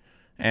here.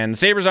 And the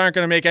Sabres aren't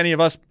going to make any of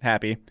us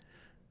happy.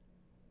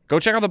 Go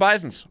check out the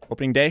Bisons.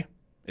 Opening day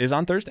is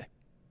on Thursday.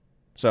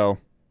 So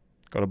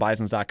go to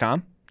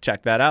bisons.com,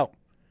 check that out.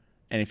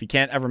 And if you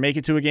can't ever make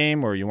it to a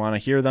game or you want to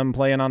hear them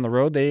playing on the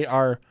road, they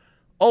are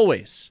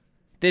always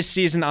this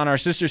season on our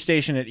sister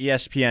station at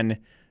ESPN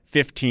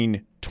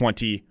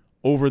 1520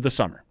 over the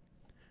summer.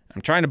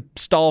 I'm trying to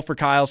stall for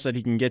Kyle so that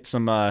he can get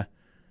some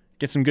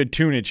good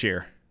tunage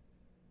here.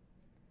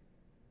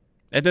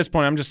 At this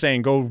point, I'm just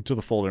saying go to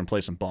the folder and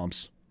play some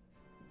bumps.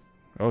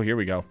 Oh, here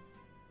we go.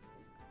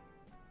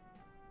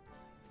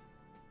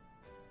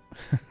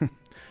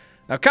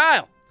 Now,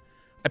 Kyle,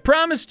 I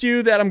promised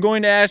you that I'm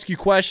going to ask you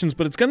questions,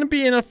 but it's going to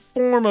be in a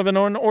form of an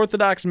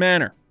unorthodox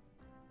manner.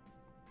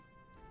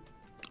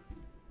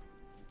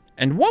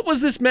 And what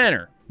was this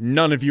manner?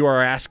 None of you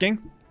are asking.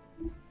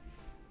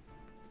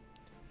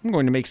 I'm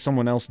going to make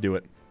someone else do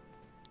it.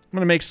 I'm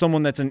going to make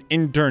someone that's an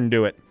intern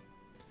do it.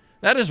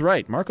 That is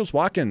right. Marcos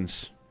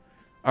Watkins,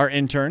 our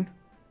intern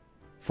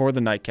for the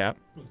Nightcap.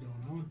 What's going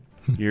on?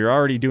 You're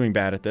already doing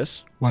bad at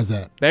this. Why's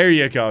that? There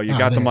you go. You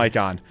got the mic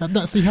on.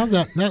 See, how's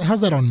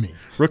that on me?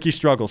 Rookie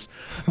struggles.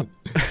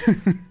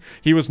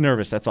 He was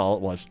nervous. That's all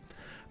it was.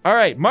 All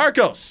right,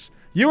 Marcos,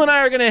 you and I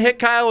are going to hit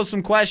Kyle with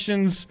some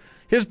questions,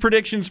 his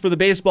predictions for the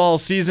baseball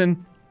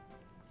season,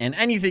 and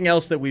anything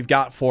else that we've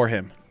got for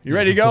him. You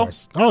ready to go?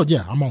 Course. Oh,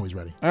 yeah, I'm always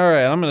ready. All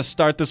right, I'm going to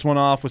start this one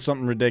off with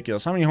something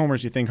ridiculous. How many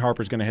homers do you think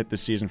Harper's going to hit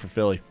this season for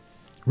Philly?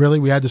 Really?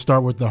 We had to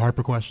start with the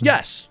Harper question?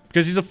 Yes,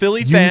 because he's a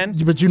Philly fan.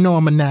 But you know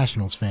I'm a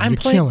Nationals fan. You're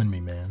killing me,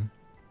 man.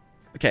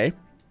 Okay,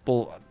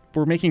 well,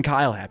 we're making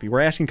Kyle happy. We're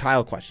asking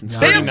Kyle questions.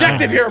 Stay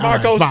objective here,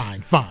 Marcos.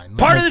 Fine.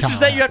 Part of this is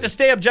that you have to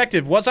stay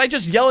objective. Was I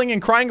just yelling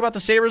and crying about the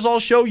Sabres all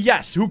show?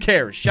 Yes. Who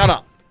cares? Shut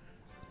up.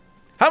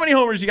 How many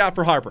homers you got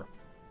for Harper?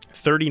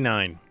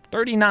 39.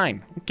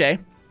 39. Okay.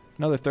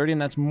 Another 30,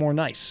 and that's more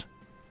nice.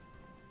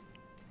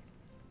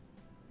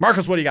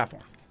 Marcos, what do you got for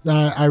him?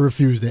 I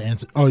refuse to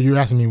answer. Oh, you're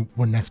asking me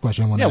what next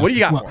question I want to ask? What do you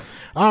got for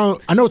him?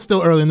 I know it's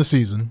still early in the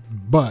season,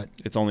 but...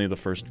 It's only the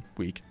first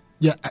week.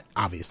 Yeah,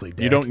 obviously,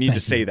 Derek. You don't need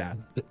to say that.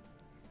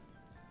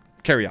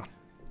 Carry on.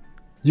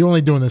 You're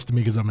only doing this to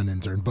me because I'm an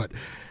intern. But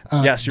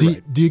yes, you're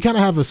right. Do you kind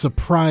of have a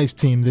surprise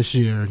team this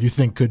year you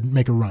think could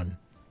make a run?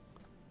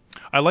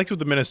 I liked what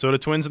the Minnesota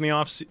Twins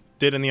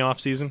did in the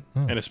offseason,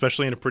 and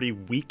especially in a pretty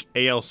weak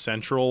AL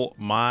Central.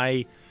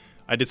 I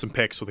did some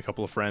picks with a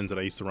couple of friends that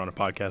I used to run a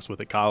podcast with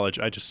at college.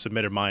 I just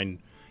submitted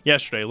mine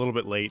yesterday, a little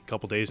bit late, a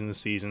couple days in the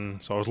season,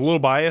 so I was a little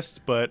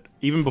biased, but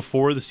even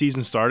before the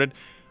season started,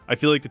 I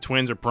feel like the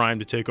Twins are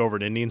primed to take over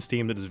an Indians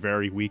team that is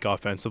very weak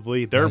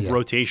offensively. Their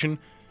rotation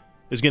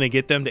is going to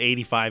get them to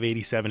 85,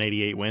 87,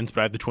 88 wins,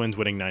 but I have the Twins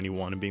winning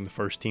 91 and being the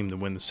first team to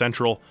win the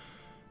Central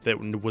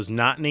that was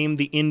not named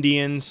the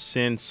Indians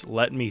since,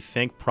 let me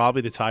think,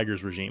 probably the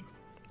Tigers regime.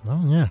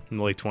 Oh, yeah. In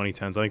the late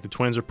 2010s. I think the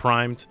Twins are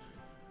primed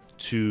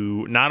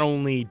to not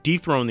only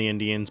dethrone the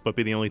Indians, but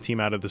be the only team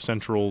out of the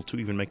Central to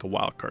even make a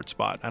wild card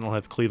spot. I don't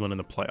have Cleveland in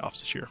the playoffs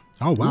this year.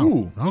 Oh, wow.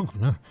 Ooh. Oh,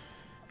 yeah.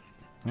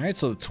 All right,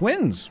 so the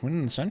Twins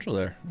winning the Central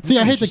there. See,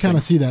 I hate to kind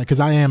of see that because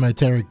I am a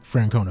Terry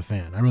Francona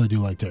fan. I really do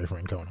like Terry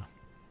Francona.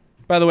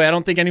 By the way, I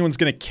don't think anyone's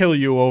going to kill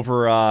you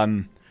over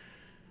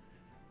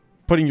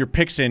putting your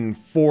picks in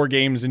 4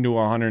 games into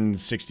a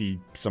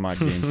 160-some-odd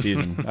game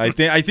season. I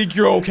think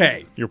you're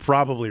okay. You're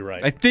probably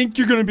right. I think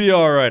you're going to be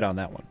all right on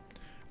that one.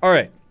 All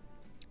right.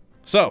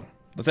 So,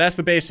 let's ask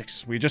the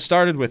basics. We just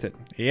started with it.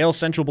 The AL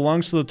Central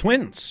belongs to the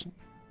Twins,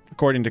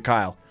 according to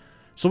Kyle.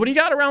 So what do you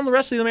got around the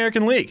rest of the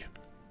American League?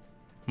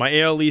 My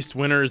AL East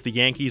winner is the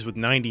Yankees with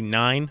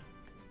 99,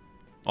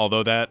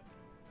 although that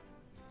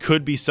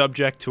could be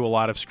subject to a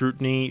lot of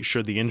scrutiny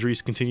should the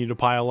injuries continue to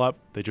pile up.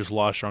 They just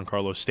lost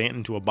Giancarlo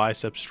Stanton to a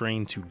bicep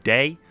strain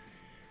today.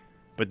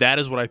 But that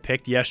is what I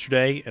picked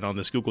yesterday, and on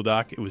this Google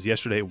Doc, it was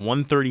yesterday at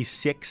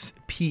 1:36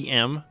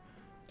 p.m.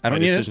 My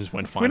decisions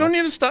went final. We don't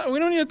need to stop. We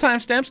don't need a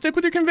timestamp. Stick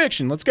with your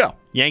conviction. Let's go.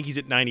 Yankees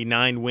at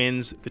 99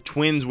 wins. The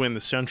Twins win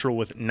the Central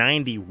with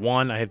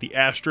 91. I have the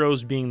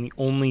Astros being the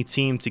only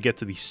team to get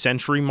to the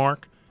century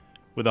mark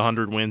with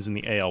 100 wins in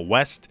the AL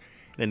West.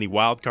 And in the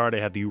wild card, I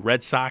have the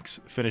Red Sox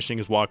finishing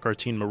as wild card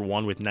team number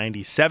 1 with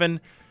 97.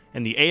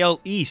 And the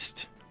AL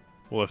East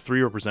will have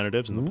 3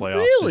 representatives in the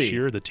playoffs this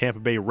year. The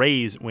Tampa Bay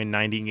Rays win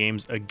 90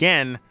 games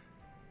again.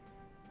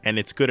 And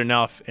it's good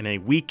enough in a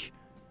weak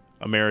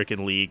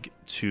American League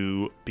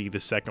to be the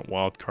second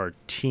wild card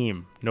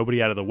team.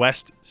 Nobody out of the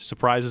West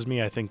surprises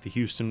me. I think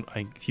Houston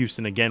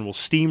again will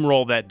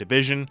steamroll that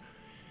division.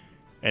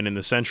 And in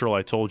the Central,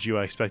 I told you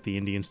I expect the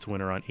Indians to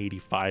win around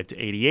 85 to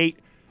 88.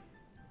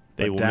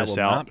 They will miss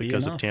out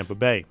because of Tampa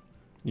Bay.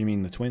 You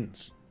mean the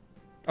Twins?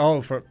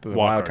 Oh, for the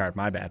wild card.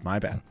 My bad.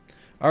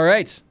 All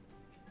right.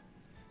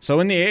 So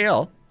in the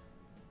AL,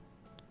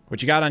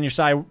 what you got on your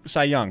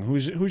Cy Young?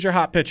 Who's your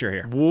hot pitcher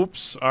here?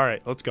 Whoops. All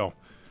right, let's go.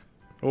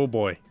 Oh,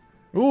 boy.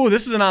 Ooh,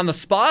 this isn't on the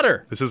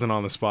spotter. This isn't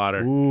on the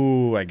spotter.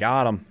 Ooh, I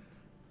got him.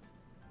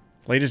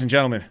 Ladies and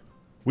gentlemen,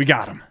 we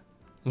got him.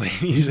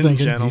 Ladies and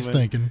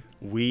gentlemen,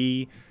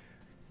 we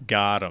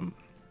got him.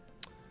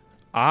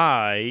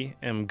 I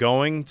am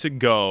going to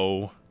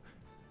go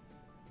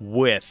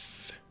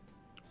with...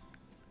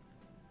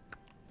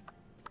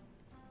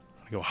 I'm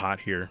going to go hot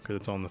here because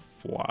it's on the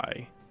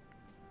fly.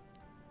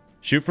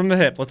 Shoot from the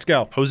hip. Let's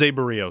go. Jose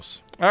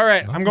Barrios. All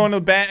right. I'm going to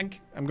the bank.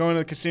 I'm going to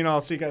the casino.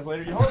 I'll see you guys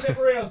later. Jose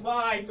Barrios,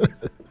 bye. He's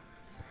going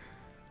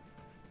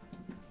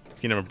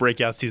to have a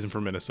breakout season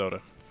for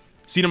Minnesota.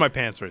 Seat of my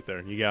pants right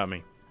there. You got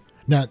me.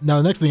 Now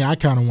the next thing I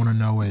kind of want to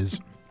know is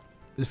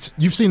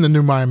you've seen the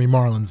new Miami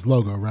Marlins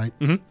logo, right?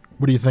 Mm-hmm.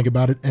 What do you think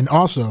about it? And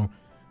also,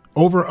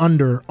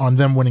 over-under on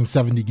them winning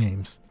 70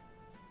 games.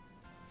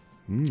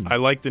 I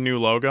like the new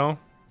logo.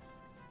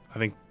 I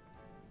think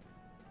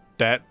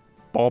that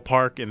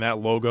ballpark and that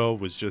logo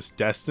was just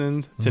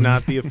destined to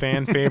not be a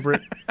fan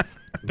favorite.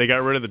 They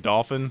got rid of the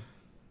dolphin,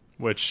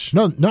 which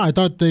no, I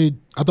thought it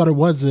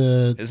was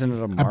a. Isn't it a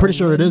Marlin? I'm pretty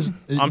sure it is.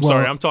 I'm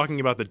sorry, I'm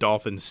talking about the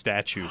dolphin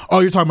statue.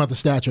 Oh, you're talking about the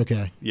statue,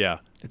 okay? Yeah,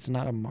 it's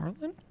not a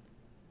marlin.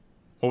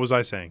 What was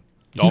I saying?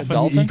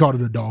 Dolphin. He called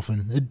it a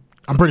dolphin.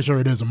 I'm pretty sure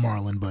it is a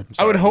marlin, but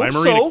I would hope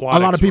so. A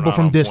lot of people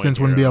from distance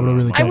wouldn't be able to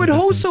really tell. I would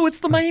hope so. It's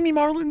the Miami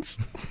Marlins.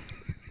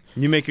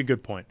 You make a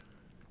good point.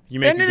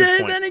 Then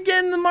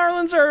again, the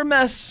Marlins are a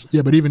mess.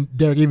 Yeah, but even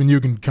Derek, even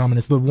you can comment.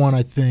 It's the one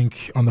I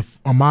think on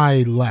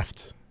my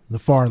left, the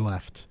far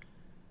left.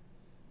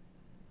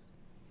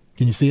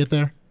 Can you see it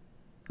there,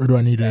 or do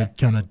I need to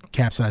kind of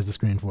capsize the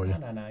screen for you?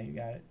 No, you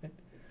got it.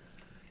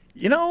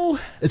 You know,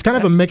 it's kind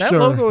of a mixture. That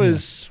logo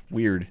is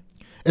weird.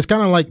 It's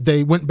kind of like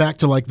they went back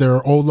to like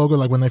their old logo,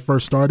 like when they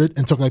first started,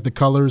 and took like the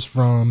colors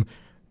from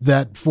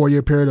that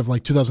 4-year period of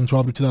like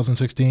 2012 to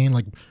 2016,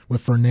 like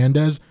with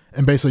Fernandez,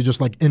 and basically just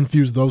like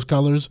infused those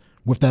colors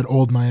with that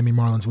old Miami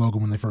Marlins logo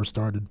when they first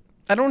started.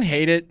 I don't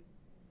hate it,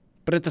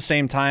 but at the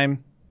same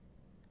time,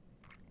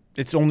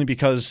 it's only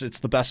because it's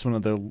the best one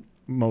of the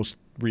most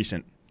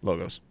recent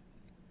logos.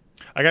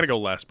 I got to go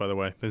last, by the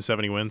way. Then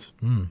 70 wins.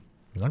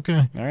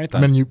 Okay. All right,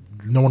 then. I mean,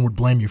 no one would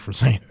blame you for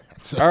saying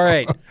that. So. All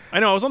right. I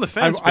know. I was on the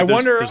fence. I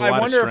wonder if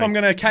I'm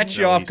going to catch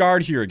you off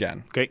guard here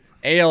again. Okay.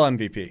 AL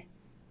MVP.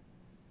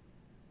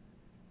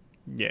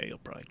 Yeah, you'll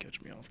probably catch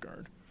me off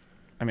guard.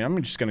 I mean,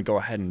 I'm just going to go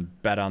ahead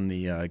and bet on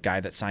the guy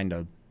that signed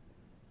a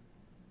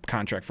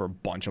contract for a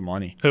bunch of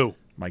money. Who?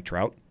 Mike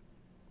Trout.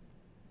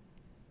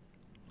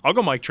 I'll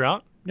go Mike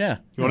Trout. Yeah.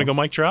 You want to go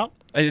Mike Trout?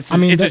 It's I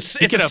mean, it's a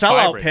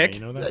sellout pick.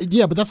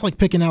 Yeah, but that's like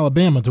picking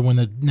Alabama to win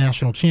the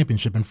national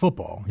championship in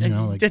football. You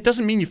know, like it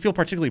doesn't mean you feel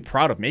particularly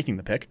proud of making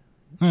the pick.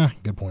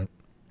 Good point.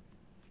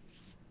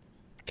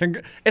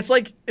 It's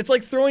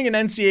like throwing an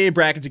NCAA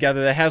bracket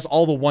together that has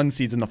all the 1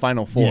 seeds in the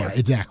Final Four. Yeah,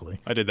 exactly.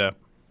 I did that.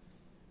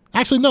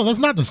 Actually, no, that's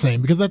not the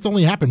same because that's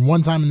only happened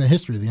one time in the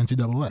history of the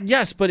NCAA.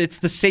 Yes, but it's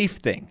the safe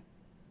thing.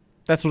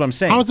 That's what I'm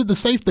saying. How is it the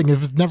safe thing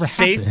if it's never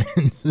happened?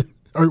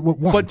 Or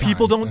one but time.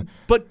 people don't.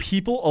 But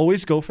people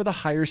always go for the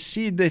higher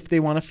seed if they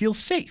want to feel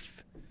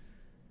safe.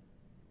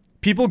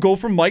 People go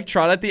for Mike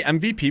Trout at the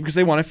MVP because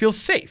they want to feel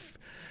safe.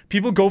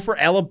 People go for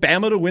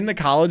Alabama to win the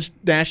college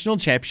national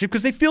championship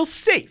because they feel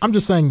safe. I'm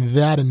just saying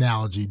that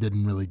analogy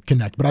didn't really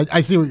connect, but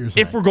I see what you're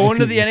saying. If we're going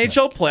to the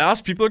NHL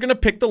playoffs, people are going to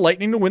pick the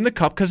Lightning to win the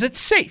cup because it's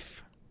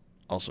safe.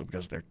 Also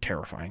because they're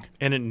terrifying.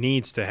 And it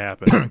needs to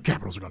happen.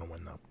 Capitals are going to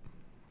win, though.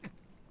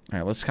 All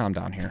right, let's calm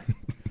down here.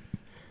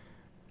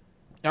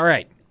 All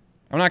right.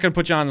 I'm not going to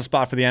put you on the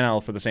spot for the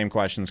NL for the same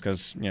questions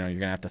because you're going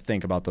to have to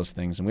think about those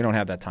things, and we don't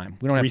have that time.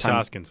 We don't have Rhys time.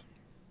 Hoskins.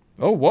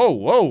 Oh,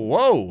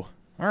 whoa.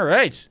 All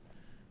right.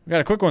 We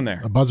got a quick one there.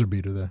 A buzzer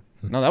beater there.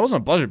 No, that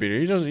wasn't a buzzer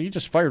beater. He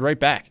just fired right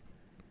back.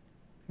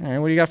 All right,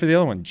 what do you got for the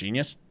other one?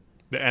 Genius?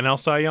 The NL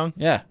Cy Young?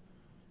 Yeah.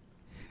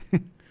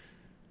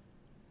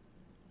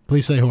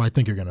 Please say who I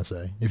think you're going to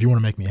say if you want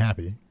to make me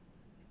happy.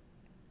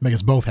 Make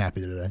us both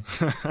happy today.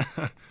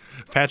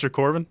 Patrick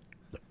Corbin?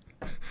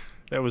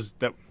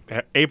 That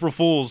April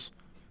Fool's.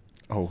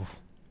 Oh.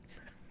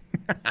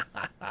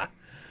 All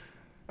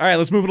right,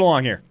 let's move it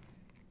along here.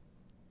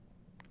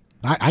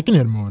 I can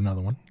hit him with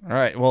another one. All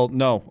right, well,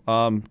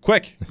 no.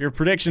 Quick, your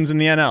predictions in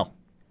the NL.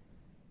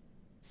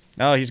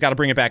 No, he's got to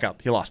bring it back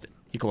up. He lost it.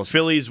 He closed.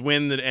 Phillies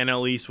win the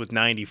NL East with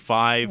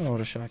 95. Oh, what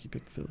a shock. You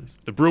picked the Phillies.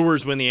 The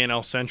Brewers win the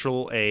NL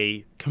Central,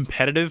 a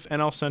competitive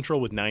NL Central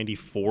with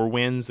 94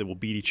 wins that will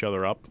beat each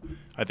other up.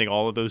 I think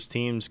all of those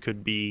teams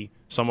could be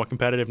somewhat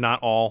competitive,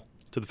 not all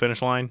to the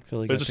finish line.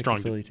 Philly but it's a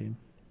strong Philly team.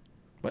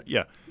 But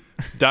yeah,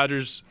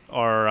 Dodgers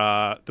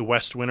are the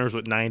West winners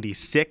with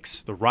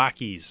 96. The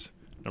Rockies,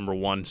 number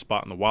 1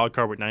 spot in the wild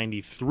card with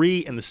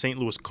 93, and the St.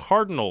 Louis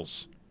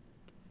Cardinals,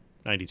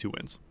 92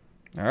 wins.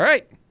 All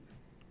right.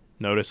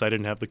 Notice I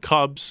didn't have the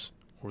Cubs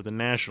or the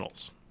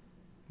Nationals.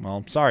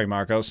 Well, sorry,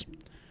 Marcos.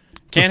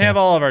 Can't have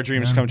all of our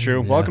dreams come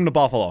true. Yeah. Welcome to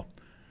Buffalo.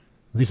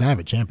 At least I have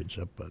a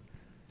championship, but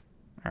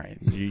all right,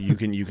 you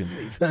can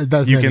leave.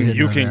 That's you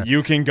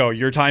can go.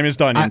 Your time is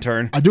done,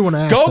 intern. I do want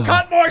to ask. Go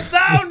cut more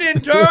sound,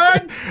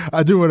 intern.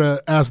 I do want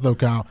to ask though,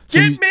 Kyle.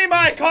 Give me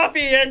my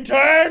coffee,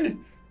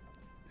 intern.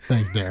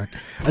 Thanks, Derek.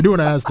 I do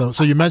want to ask though.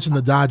 So you mentioned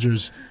the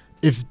Dodgers.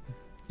 If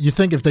you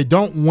think if they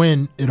don't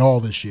win it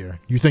all this year,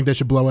 you think they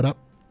should blow it up?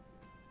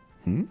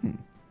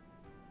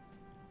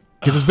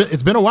 Because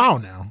it's been a while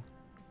now.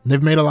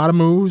 They've made a lot of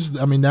moves.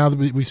 I mean, now that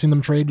we've seen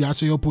them trade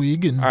Yasiel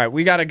Puig. And all right,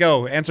 we got to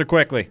go. Answer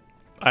quickly.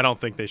 I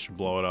don't think they should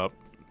blow it up.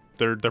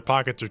 Their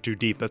pockets are too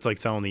deep. That's like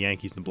telling the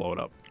Yankees to blow it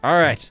up. All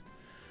right.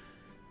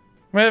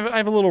 I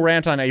have a little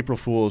rant on April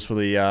Fools for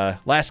the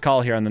last call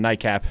here on the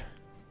Nightcap.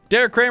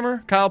 Derek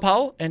Kramer, Kyle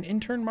Powell, and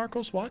intern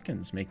Marcos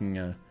Watkins making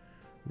a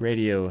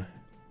radio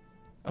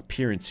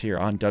appearance here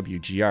on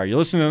WGR. You're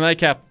listening to the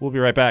Nightcap. We'll be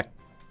right back.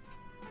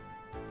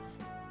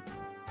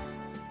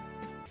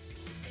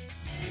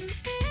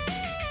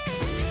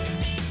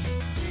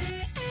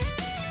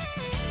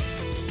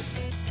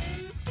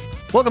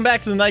 Welcome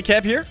back to the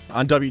Nightcap here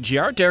on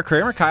WGR. Derek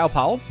Kramer, Kyle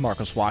Powell,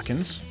 Marcos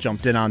Watkins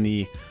jumped in on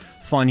the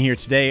fun here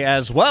today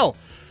as well.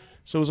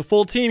 So it was a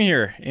full team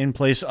here in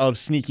place of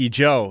Sneaky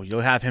Joe.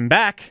 You'll have him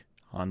back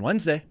on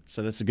Wednesday.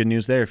 So that's the good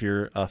news there if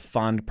you're a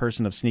fond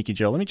person of Sneaky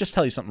Joe. Let me just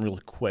tell you something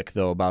really quick,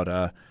 though,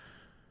 about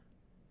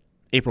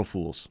April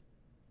Fools.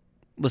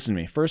 Listen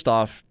to me. First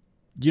off,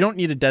 you don't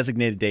need a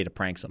designated day to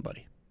prank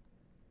somebody.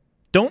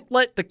 Don't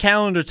let the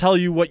calendar tell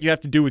you what you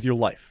have to do with your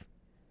life.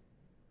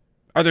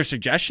 Are there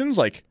suggestions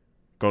like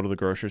go to the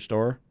grocery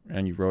store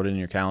and you wrote it in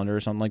your calendar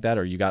or something like that,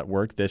 or you got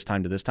work this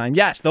time to this time?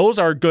 Yes, those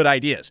are good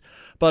ideas.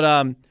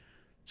 But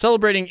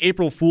celebrating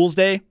April Fool's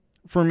Day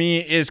for me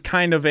is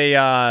kind of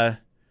a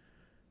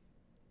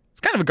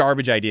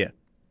garbage idea.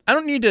 I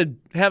don't need to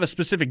have a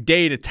specific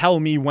day to tell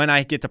me when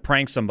I get to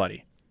prank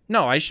somebody.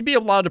 No, I should be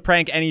allowed to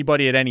prank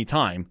anybody at any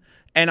time,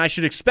 and I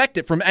should expect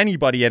it from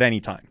anybody at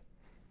any time.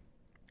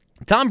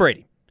 Tom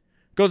Brady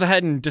goes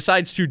ahead and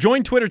decides to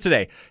join Twitter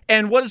today.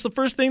 And what is the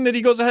first thing that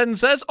he goes ahead and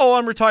says? Oh,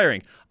 I'm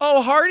retiring.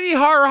 Oh, hardy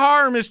har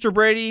har, Mr.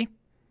 Brady.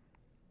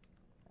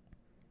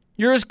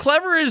 You're as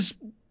clever as...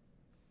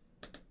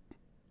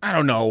 I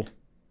don't know.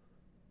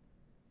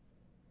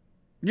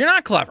 You're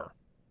not clever.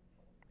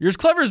 You're as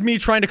clever as me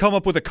trying to come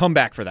up with a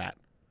comeback for that.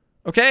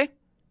 Okay?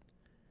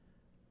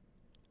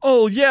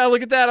 Oh, yeah,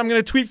 look at that. I'm going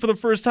to tweet for the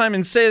first time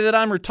and say that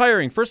I'm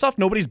retiring. First off,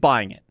 nobody's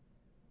buying it.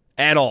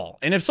 At all.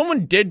 And if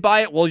someone did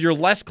buy it, well, you're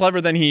less clever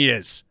than he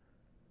is.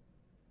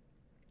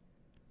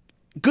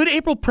 Good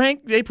April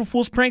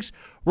Fool's pranks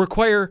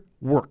require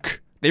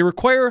work. They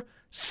require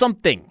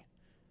something.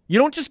 You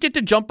don't just get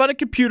to jump on a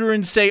computer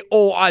and say,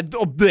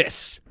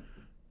 this.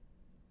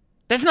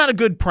 That's not a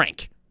good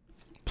prank.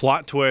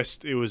 Plot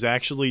twist, it was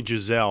actually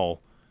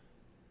Giselle.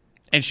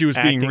 And she was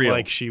being acting real.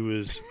 like she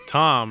was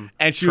Tom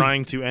and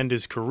trying to end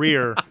his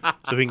career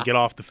so he can get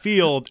off the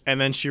field,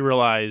 and then she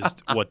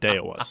realized what day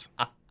it was.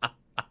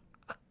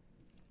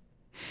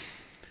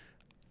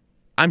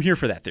 I'm here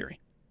for that theory.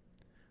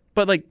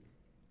 But, like,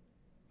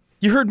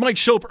 you heard Mike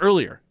Shope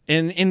earlier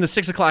in the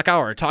 6 o'clock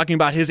hour talking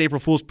about his April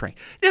Fool's prank.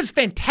 This is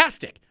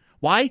fantastic.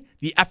 Why?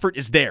 The effort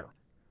is there.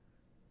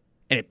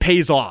 And it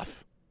pays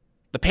off.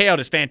 The payout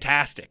is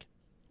fantastic.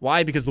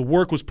 Why? Because the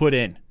work was put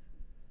in.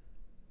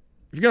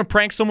 If you're going to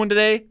prank someone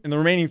today in the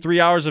remaining 3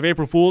 hours of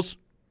April Fool's,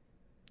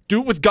 do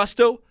it with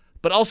gusto,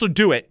 but also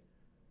do it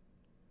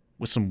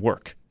with some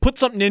work. Put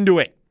something into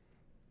it.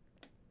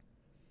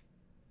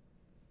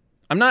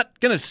 I'm not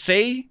going to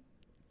say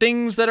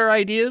things that are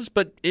ideas,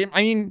 but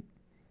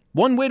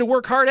one way to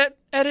work hard at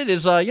it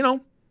is,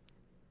 saran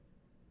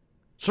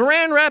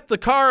wrap the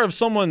car of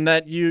someone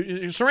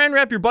saran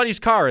wrap your buddy's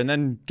car and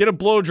then get a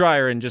blow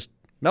dryer and just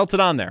melt it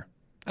on there.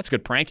 That's a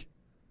good prank.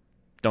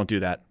 Don't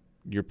do that.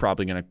 You're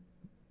probably going to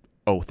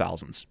owe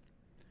thousands.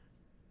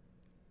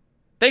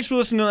 Thanks for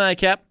listening to the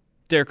Nightcap.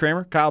 Derek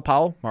Kramer, Kyle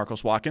Powell,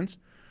 Marcos Watkins.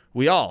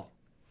 We all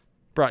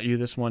brought you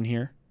this one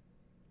here.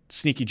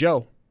 Sneaky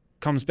Joe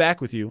comes back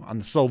with you on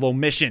the solo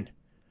mission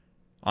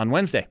on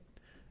Wednesday.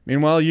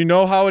 Meanwhile, you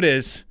know how it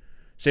is.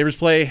 Sabres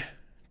play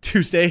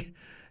Tuesday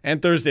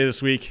and Thursday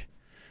this week.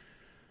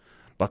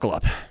 Buckle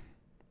up.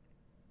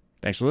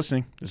 Thanks for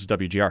listening. This is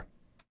WGR.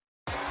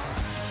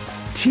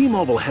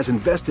 T-Mobile has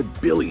invested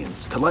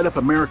billions to light up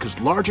America's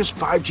largest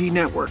 5G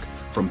network,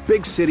 from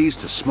big cities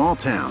to small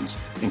towns,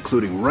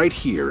 including right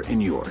here in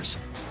yours.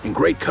 And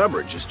great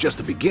coverage is just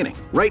the beginning.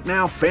 Right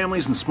now,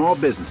 families and small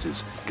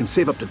businesses can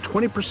save up to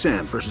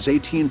 20% versus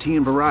AT&T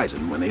and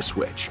Verizon when they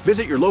switch.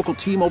 Visit your local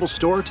T-Mobile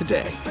store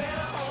today.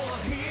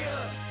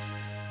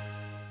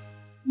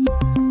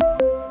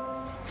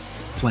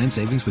 Plan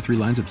savings with 3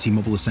 lines of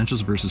T-Mobile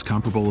Essentials versus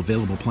comparable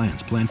available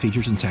plans. Plan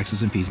features and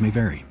taxes and fees may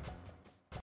vary.